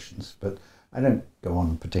translations, but I don't go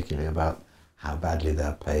on particularly about how badly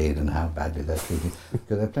they're paid and how badly they're treated, because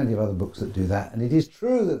there are plenty of other books that do that, and it is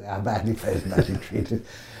true that they are badly paid and badly treated.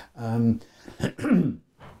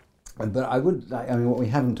 But what we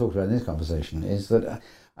haven't talked about in this conversation is that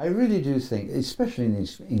I really do think, especially in the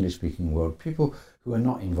English-speaking world, people who are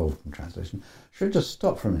not involved in translation should just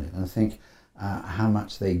stop for a minute and think how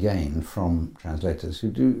much they gain from translators who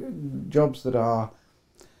do jobs that are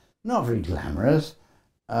not very glamorous,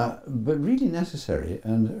 but really necessary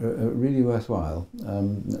and really worthwhile.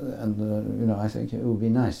 I think it would be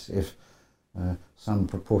nice if some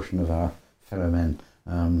proportion of our fellow men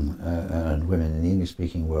and women in the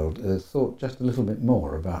English-speaking world thought just a little bit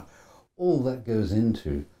more about all that goes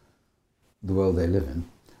into the world they live in,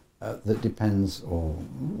 that depends or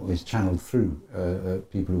is channeled through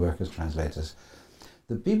people who work as translators.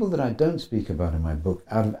 The people that I don't speak about in my book,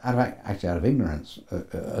 out of ignorance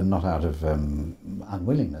and not out of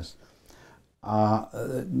unwillingness, are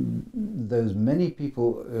those many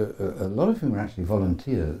people, a lot of whom are actually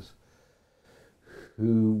volunteers,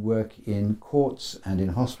 who work in courts and in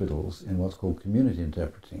hospitals in what's called community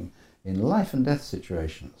interpreting, in life and death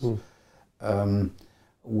situations,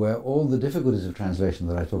 where all the difficulties of translation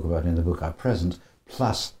that I talk about in the book are present,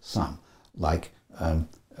 plus some, like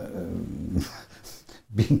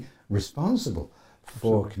being responsible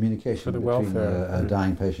for communication for the between welfare. a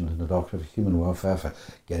dying patient and a doctor, for human welfare, for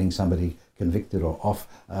getting somebody convicted or off.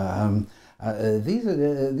 These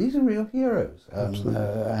are real heroes,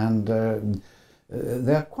 and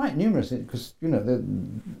they're quite numerous because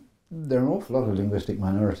there are an awful lot of linguistic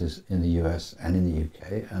minorities in the US and in the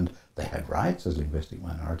UK, and they had rights as linguistic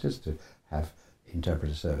minorities to have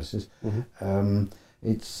interpreter services.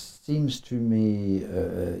 It seems to me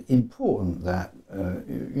important that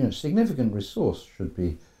significant resource should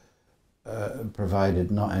be provided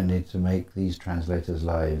not only to make these translators'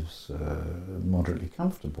 lives moderately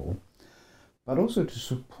comfortable, but also to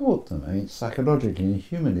support them. I mean, psychologically and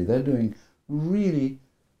humanly, they're doing really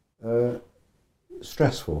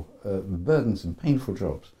stressful, burdensome, painful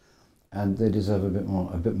jobs, and they deserve a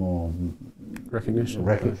bit more recognition.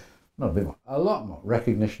 Not a bit more, a lot more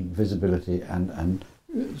recognition, visibility, and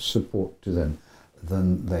support to them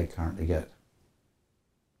than they currently get.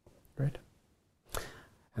 Great.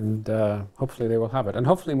 And hopefully they will have it. And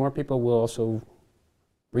hopefully more people will also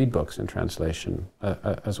read books in translation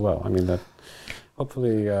as well. I mean, that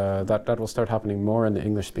hopefully that will start happening more in the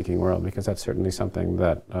English-speaking world, because that's certainly something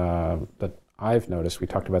that that I've noticed. We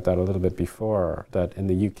talked about that a little bit before, that in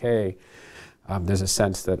the UK there's a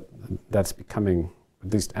sense that that's becoming,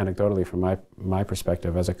 at least anecdotally from my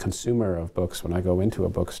perspective, as a consumer of books, when I go into a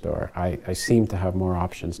bookstore, I seem to have more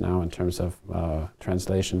options now in terms of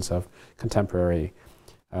translations of contemporary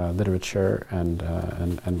literature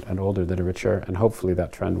and older literature, and hopefully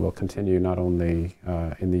that trend will continue not only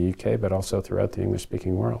in the UK but also throughout the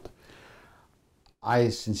English-speaking world. I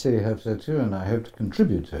sincerely hope so too, and I hope to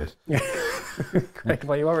contribute to it. Great.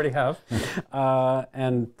 Well, you already have,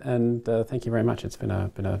 and thank you very much. It's been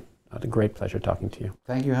a great pleasure talking to you.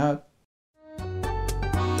 Thank you, Howard.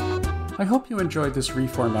 I hope you enjoyed this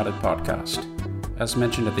reformatted podcast. As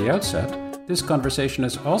mentioned at the outset, this conversation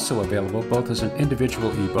is also available both as an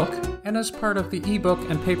individual ebook and as part of the ebook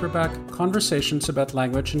and paperback Conversations About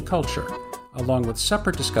Language and Culture, along with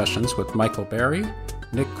separate discussions with Michael Berry,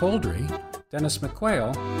 Nick Coldry, Dennis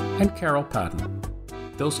McQuail, and Carol Padden.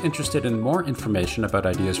 Those interested in more information about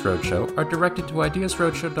Ideas Roadshow are directed to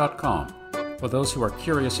ideasroadshow.com, while those who are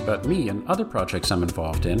curious about me and other projects I'm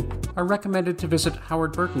involved in are recommended to visit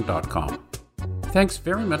howardburton.com. Thanks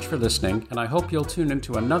very much for listening, and I hope you'll tune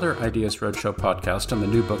into another Ideas Roadshow podcast on the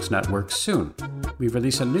New Books Network soon. We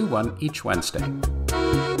release a new one each Wednesday.